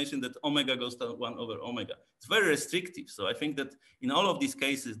transformation that omega goes to 1 over omega. It's very restrictive. So I think that in all of these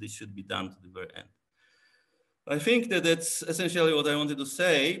cases, this should be done to the very end. I think that that's essentially what I wanted to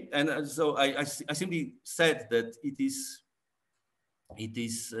say. And so I simply said that it is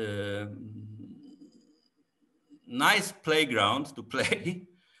nice playground to play.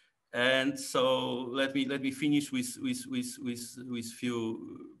 And so let me finish with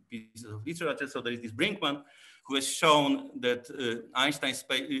few pieces of literature. So there is this Brinkman, who has shown that Einstein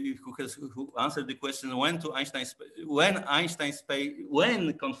space, who answered the question when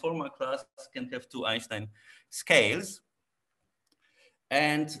conformal class can have two Einstein scales.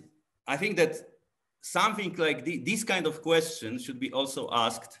 And I think that something like this kind of question should be also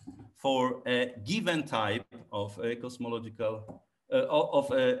asked for a given type of a cosmological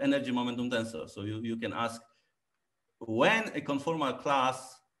energy momentum tensor. So you can ask when a conformal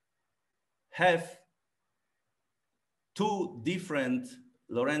class have two different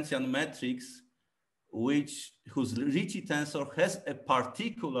Lorentzian metrics whose Ricci tensor has a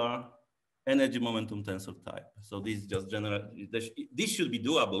particular energy momentum tensor type. So this is just general. This should be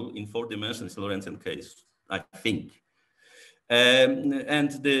doable in 4 dimensions Lorentzian case, I think.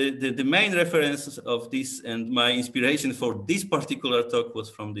 And the main reference of this and my inspiration for this particular talk was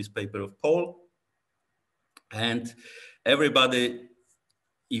from this paper of Paul. And everybody,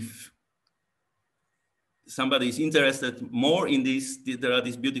 if somebody is interested more in this, there are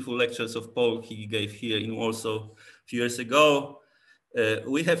these beautiful lectures of Paul he gave here in Warsaw a few years ago.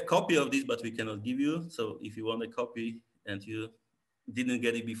 We have a copy of this, but we cannot give you. So if you want a copy and you didn't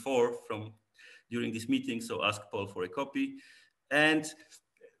get it before during this meeting, so ask Paul for a copy. And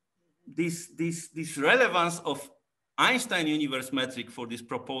this relevance of Einstein universe metric for this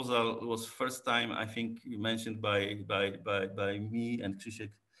proposal was first time, I think, mentioned by me and Krzysztof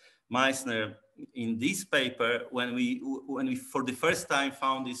Meissner in this paper when we for the first time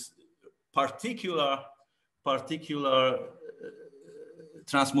found this particular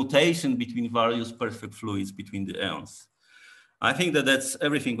transmutation between various perfect fluids between the ions. I think that that's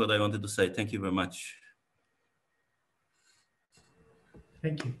everything what I wanted to say. Thank you very much.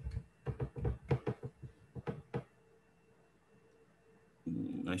 Thank you.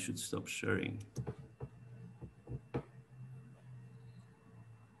 I should stop sharing.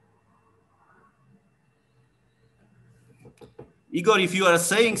 Igor, if you are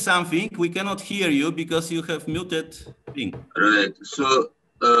saying something, we cannot hear you because you have muted thing. Right. So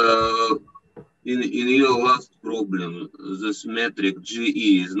in your last problem, this metric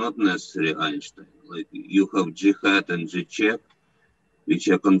GE is not necessarily Einstein. Like you have G hat and G check, which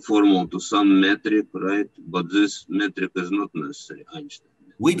are conformal to some metric, right? But this metric is not necessarily Einstein.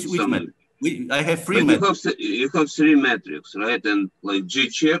 Which metric? I have 3 metrics. You have 3 metrics, right? And like G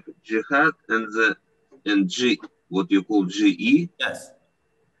check, G hat, and G, what you call GE. Yes.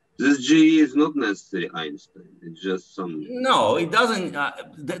 This GE is not necessarily Einstein. It's just some. No, it doesn't.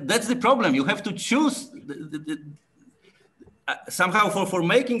 That's the problem. You have to choose somehow for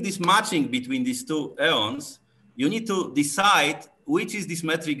making this matching between these two ions. You need to decide which is this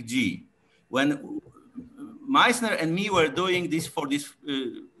metric G. When Meissner and me were doing this for these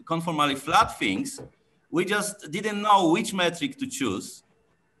conformally flat things, we just didn't know which metric to choose.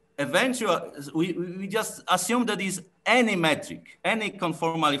 Eventually, we just assumed that is any metric, any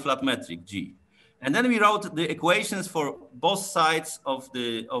conformally flat metric G. And then we wrote the equations for both sides of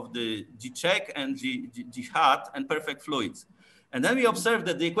the G check and G hat and perfect fluids. And then we observed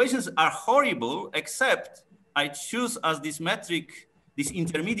that the equations are horrible except I choose as this metric, this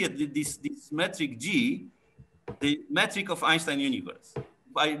intermediate, this metric G, the metric of Einstein universe.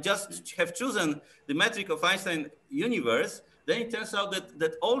 If I just have chosen the metric of Einstein universe, then it turns out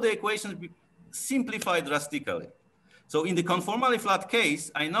that all the equations be simplified drastically. So in the conformally flat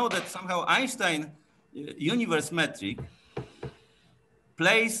case, I know that somehow Einstein universe metric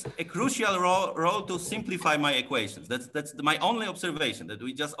plays a crucial role to simplify my equations. That's my only observation, that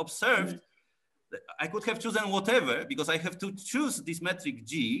we just observed. That I could have chosen whatever, because I have to choose this metric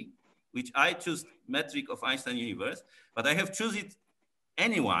G, which I choose metric of Einstein universe, but I have choose it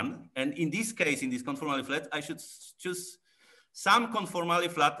anyone. And in this case, in this conformally flat, I should choose some conformally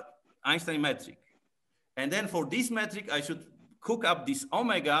flat Einstein metric. And then for this metric, I should cook up this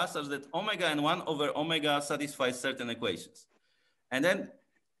omega such that omega and 1 over omega satisfies certain equations. And then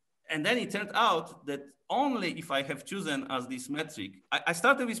it turned out that only if I have chosen as this metric, I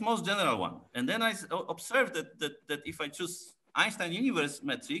started with most general one. And then I observed that if I choose Einstein universe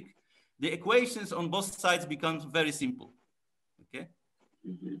metric, the equations on both sides become very simple. Okay.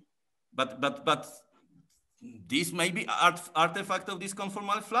 Mm-hmm. But this may be artifact of this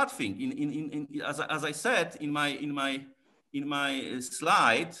conformal flat thing. As I said in my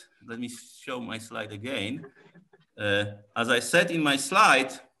slide, let me show my slide again. As I said in my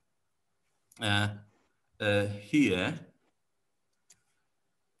slide here,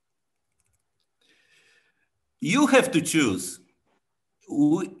 you have to choose.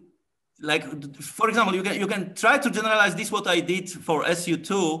 Like, for example, you can try to generalize this, what I did for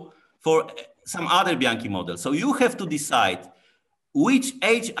SU2 for some other Bianchi model. So you have to decide which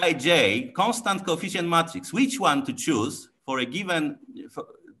Hij constant coefficient matrix, which one to choose for a given,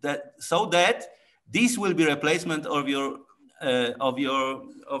 so that this will be replacement of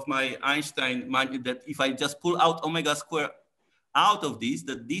my Einstein, that if I just pull out omega square out of this,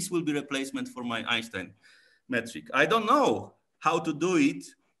 that this will be replacement for my Einstein metric. I don't know how to do it.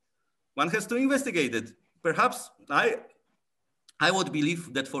 One has to investigate it. Perhaps I would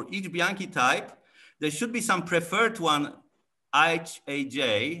believe that for each Bianchi type, there should be some preferred one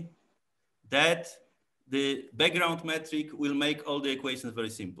Hij that the background metric will make all the equations very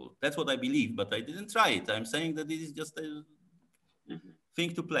simple. That's what I believe, but I didn't try it. I'm saying that this is just a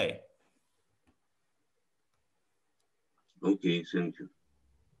thing to play. Okay, thank you.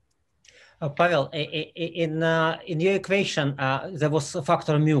 Pavel, in your equation, there was a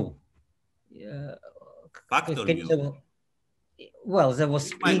factor mu. Factor mu? Well, there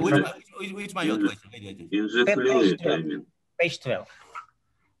was... Which my equation? In the fluid, I mean. Page 12.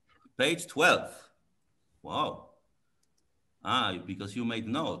 Page 12. Wow. Because you made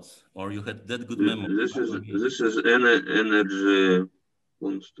notes, or you had that good memory. This is energy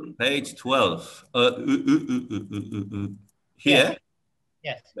constant. Page 12. Here?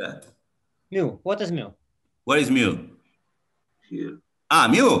 Yes. Yeah. Mu. What is mu? Where is mu? Here.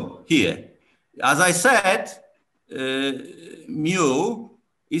 Mu here. As I said, mu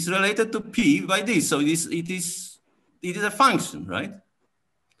is related to P by this, so it is a function, right?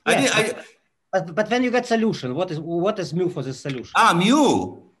 Yes, but when you get solution, what is mu for the solution?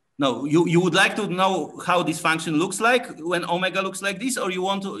 Mu. No, you would like to know how this function looks like when omega looks like this, or you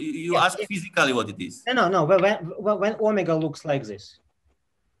want to ask physically what it is? No. When omega looks like this,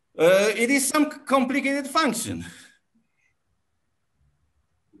 it is some complicated function.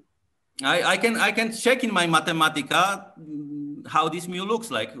 I can check in my Mathematica how this mu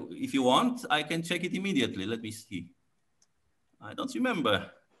looks like. If you want, I can check it immediately. Let me see. I don't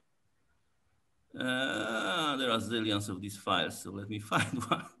remember. There are zillions of these files, so let me find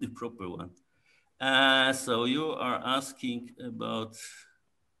one, the proper one. So you are asking about...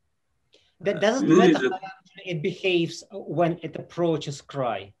 That doesn't matter how it behaves when it approaches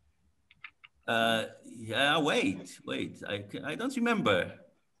cry. Yeah, wait. I don't remember.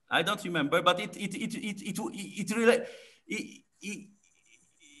 But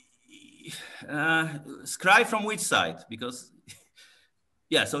Scry from which side? Because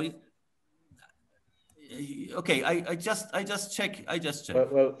yeah, so okay, I just check.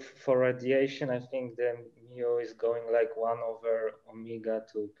 Well, for radiation, I think the mu is going like 1 over omega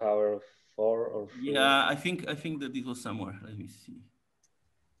to power of 4 or 3. Yeah, I think that it was somewhere. Let me see.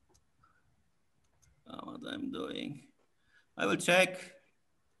 What I'm doing. I will check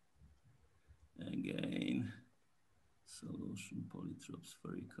again. Solution polytrope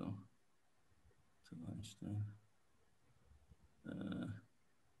spherical to Einstein.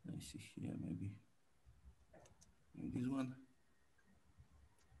 Let me see here, maybe this one.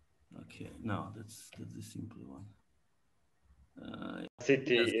 Okay, no, that's the simple one.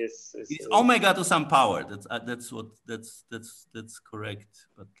 It's omega to some power. That's correct.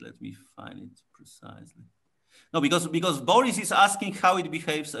 But let me find it precisely. No, because Boris is asking how it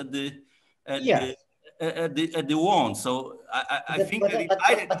behaves at the wand. So I think that it's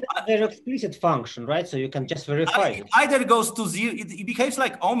a very explicit function, right? So you can just verify it. Either goes to zero. It behaves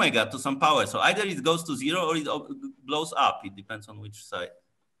like omega to some power. So either it goes to zero or it blows up. It depends on which side.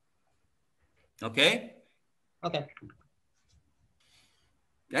 Okay. Okay.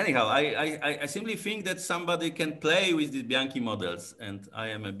 Anyhow, I simply think that somebody can play with these Bianchi models, and I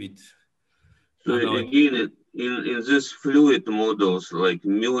am a bit. So again, in this fluid models, like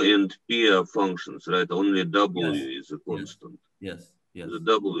mu and p are functions, right? Only w is a constant. Yes. The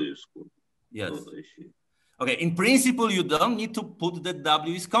w is constant. Yes. Oh, I see. Okay. In principle, you don't need to put that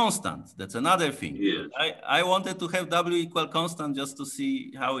w is constant. That's another thing. Yes. I wanted to have w equal constant just to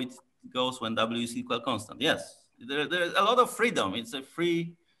see how it goes when w is equal constant. Yes. There's a lot of freedom. It's a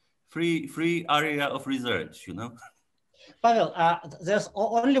free area of research, you know. Paweł, there's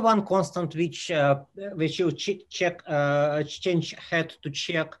only one constant which you change head to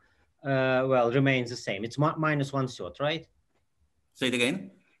check, well, remains the same. It's -1/3, right? Say it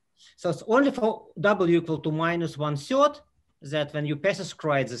again. So it's only for w equal to -1/3 that when you pass a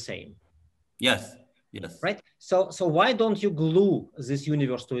screw, it's the same. Yes. Yes. Right. So why don't you glue this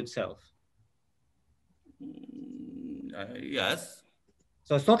universe to itself? Yes.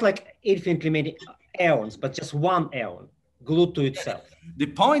 So it's not like infinitely many aeons, but just one aeon glued to itself. The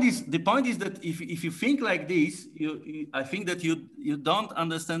point is that if you think like this, I think that you don't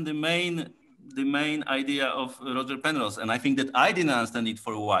understand the main idea of Roger Penrose, and I think that I didn't understand it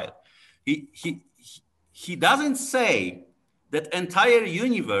for a while. He doesn't say that entire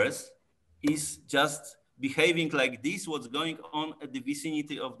universe is just behaving like this. What's going on at the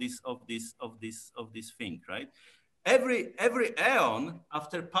vicinity of this thing, right? Every aeon,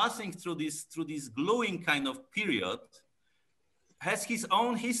 after passing through this gluing kind of period, has his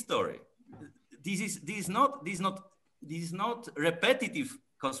own history. This is not repetitive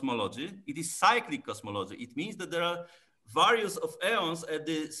cosmology. It is cyclic cosmology. It means that there are various of aeons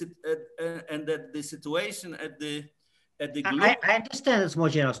and that the situation at the glue. I understand it's more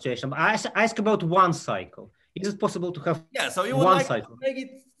general situation, but I ask about one cycle. Is it possible to have so you would one like cycle? To make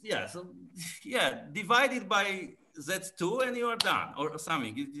it, divide it by Z2 and you are done, or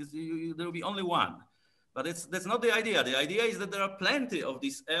something. There will be only one. But that's not the idea. The idea is that there are plenty of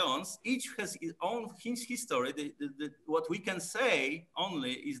these aeons. Each has its own history. What we can say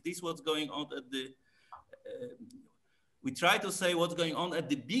only is this: what's going on at the. We try to say what's going on at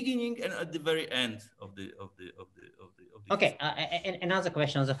the beginning and at the very end of the. Okay. And another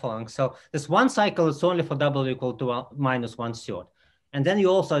question is the following. So this one cycle is only for w equal to -1/3, and then you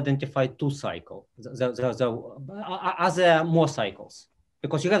also identify two cycles. Are there more cycles?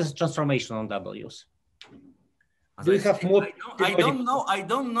 Because you have this transformation on w's. Do you have more? I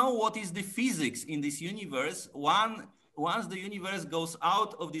don't know what is the physics in this universe once the universe goes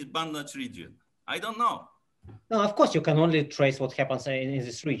out of this bandage region. I don't know. No, of course you can only trace what happens in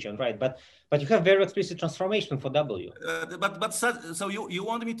this region, right? But you have very explicit transformation for W. So you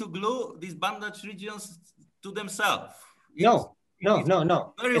want me to glue these bandage regions to themselves? No.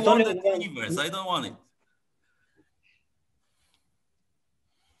 Very wanted universe. I don't want it.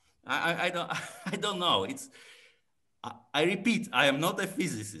 I don't know. I repeat, I am not a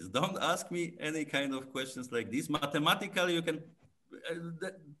physicist. Don't ask me any kind of questions like this. Mathematically, you can.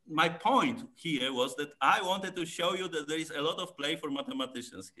 My point here was that I wanted to show you that there is a lot of play for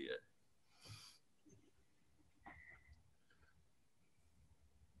mathematicians here.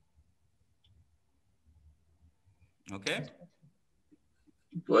 Okay.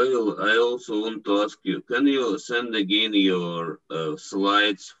 Paweł, I also want to ask you, can you send again your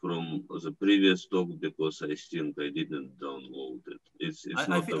slides from the previous talk, because I think I didn't download it. It's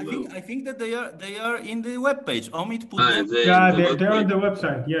not available. I think that they are in the web page. Omid put them. They're on the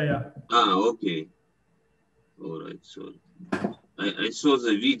website. Yeah. Okay. All right. So I saw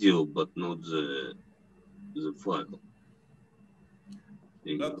the video, but not the file.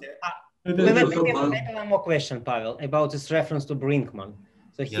 Okay. Maybe one more question, Paweł, about this reference to Brinkmann.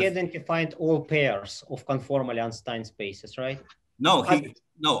 So he identified all pairs of conformal Einstein spaces, right? No.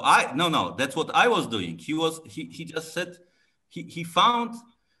 That's what I was doing. He just said he found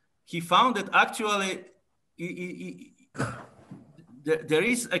that actually there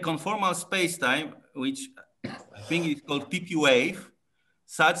is a conformal spacetime which I think is called PP wave,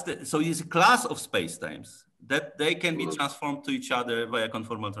 such that so it's a class of spacetimes that they can be transformed to each other via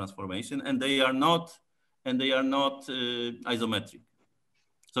conformal transformation, and they are not isometric.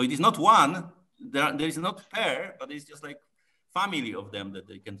 So it is not one. There is not pair, but it's just like family of them that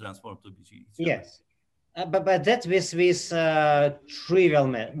they can transform to each other. Yes, but that's with trivial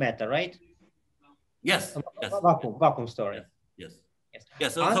matter, right? Yes. Yes. Vacuum story. Yes. Yes.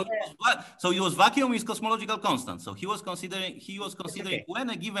 Yes. So it was vacuum is cosmological constant. So he was considering okay. when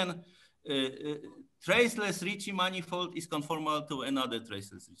a given traceless Ricci manifold is conformal to another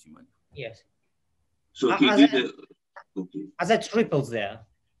traceless Ricci manifold. Yes. So he did. Okay. Are there triples there?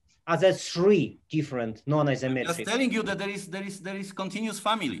 Are there three different non-isometric? Just telling you that there is continuous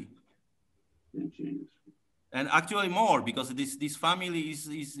family. Continuous. And actually more, because this family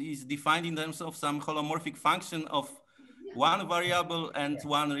is defined in terms of some holomorphic function of one variable and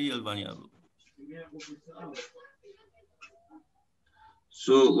one real variable.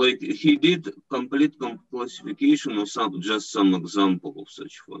 So like he did complete classification or just some example of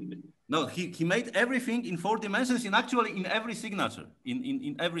such family? No, he made everything in 4 dimensions in actually in every signature,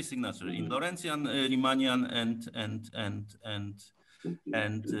 in every signature, in Lorentzian, Riemannian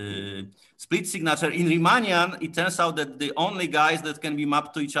and split signature. In Riemannian, it turns out that the only guys that can be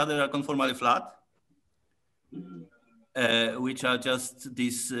mapped to each other are conformally flat, which are just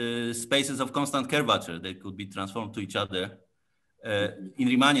these spaces of constant curvature that could be transformed to each other in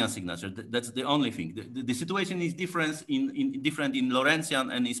Riemannian signature. That's the only thing. The situation is different in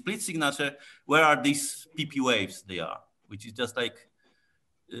Lorentzian and in split signature. Where are these PP waves they are, which is just like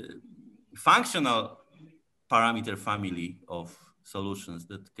functional parameter family of solutions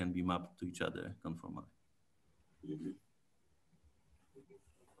that can be mapped to each other conformally.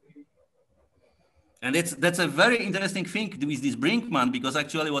 And that's a very interesting thing with this Brinkmann, because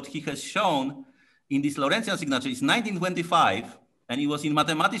actually what he has shown in this Lorentzian signature is 1925, and it was in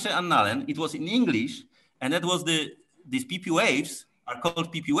Mathematische Annalen, it was in English, and that was these PP waves are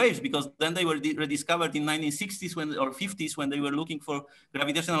called PP waves because then they were rediscovered in 1960s or 50s when they were looking for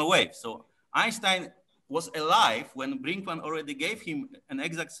gravitational waves. So Einstein was alive when Brinkmann already gave him an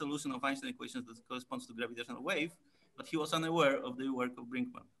exact solution of Einstein equations that corresponds to gravitational wave, but he was unaware of the work of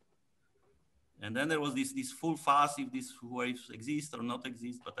Brinkmann. And then there was this full fuss if these waves exist or not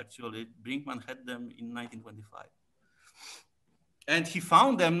exist, but actually Brinkmann had them in 1925. And he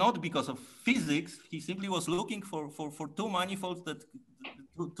found them not because of physics, he simply was looking for 2 manifolds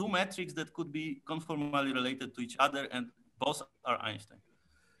two metrics that could be conformally related to each other, and both are Einstein.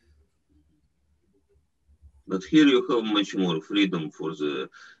 But here you have much more freedom for the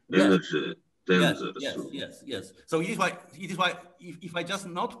energy tensors. Yes. So it is why if I just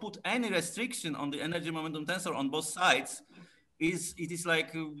not put any restriction on the energy momentum tensor on both sides, it is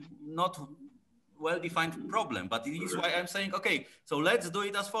like not well-defined problem. But it is why I'm saying, okay, so let's do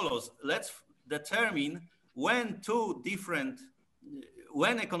it as follows. Let's determine when a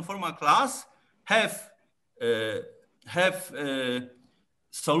conformal class have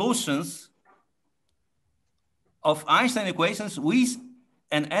solutions of Einstein equations with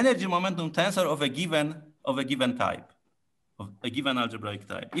an energy momentum tensor of a given type, of a given algebraic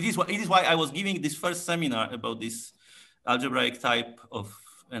type. It is why I was giving this first seminar about this algebraic type of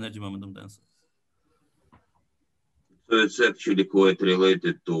energy momentum tensor. So it's actually quite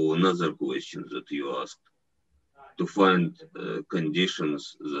related to another question that you asked, to find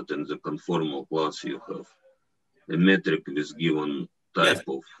conditions that in the conformal class you have a metric with given type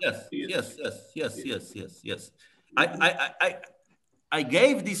of. Yes. I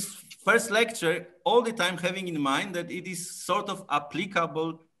gave this first lecture all the time having in mind that it is sort of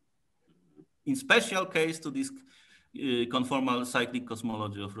applicable in special case to this conformal cyclic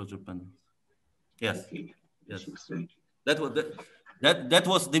cosmology of Roger Penrose. Yes. That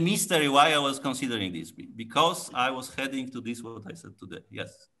was the mystery why I was considering this, because I was heading to this, what I said today.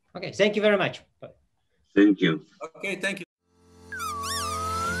 Yes. Okay, thank you very much. Thank you. Okay, thank you.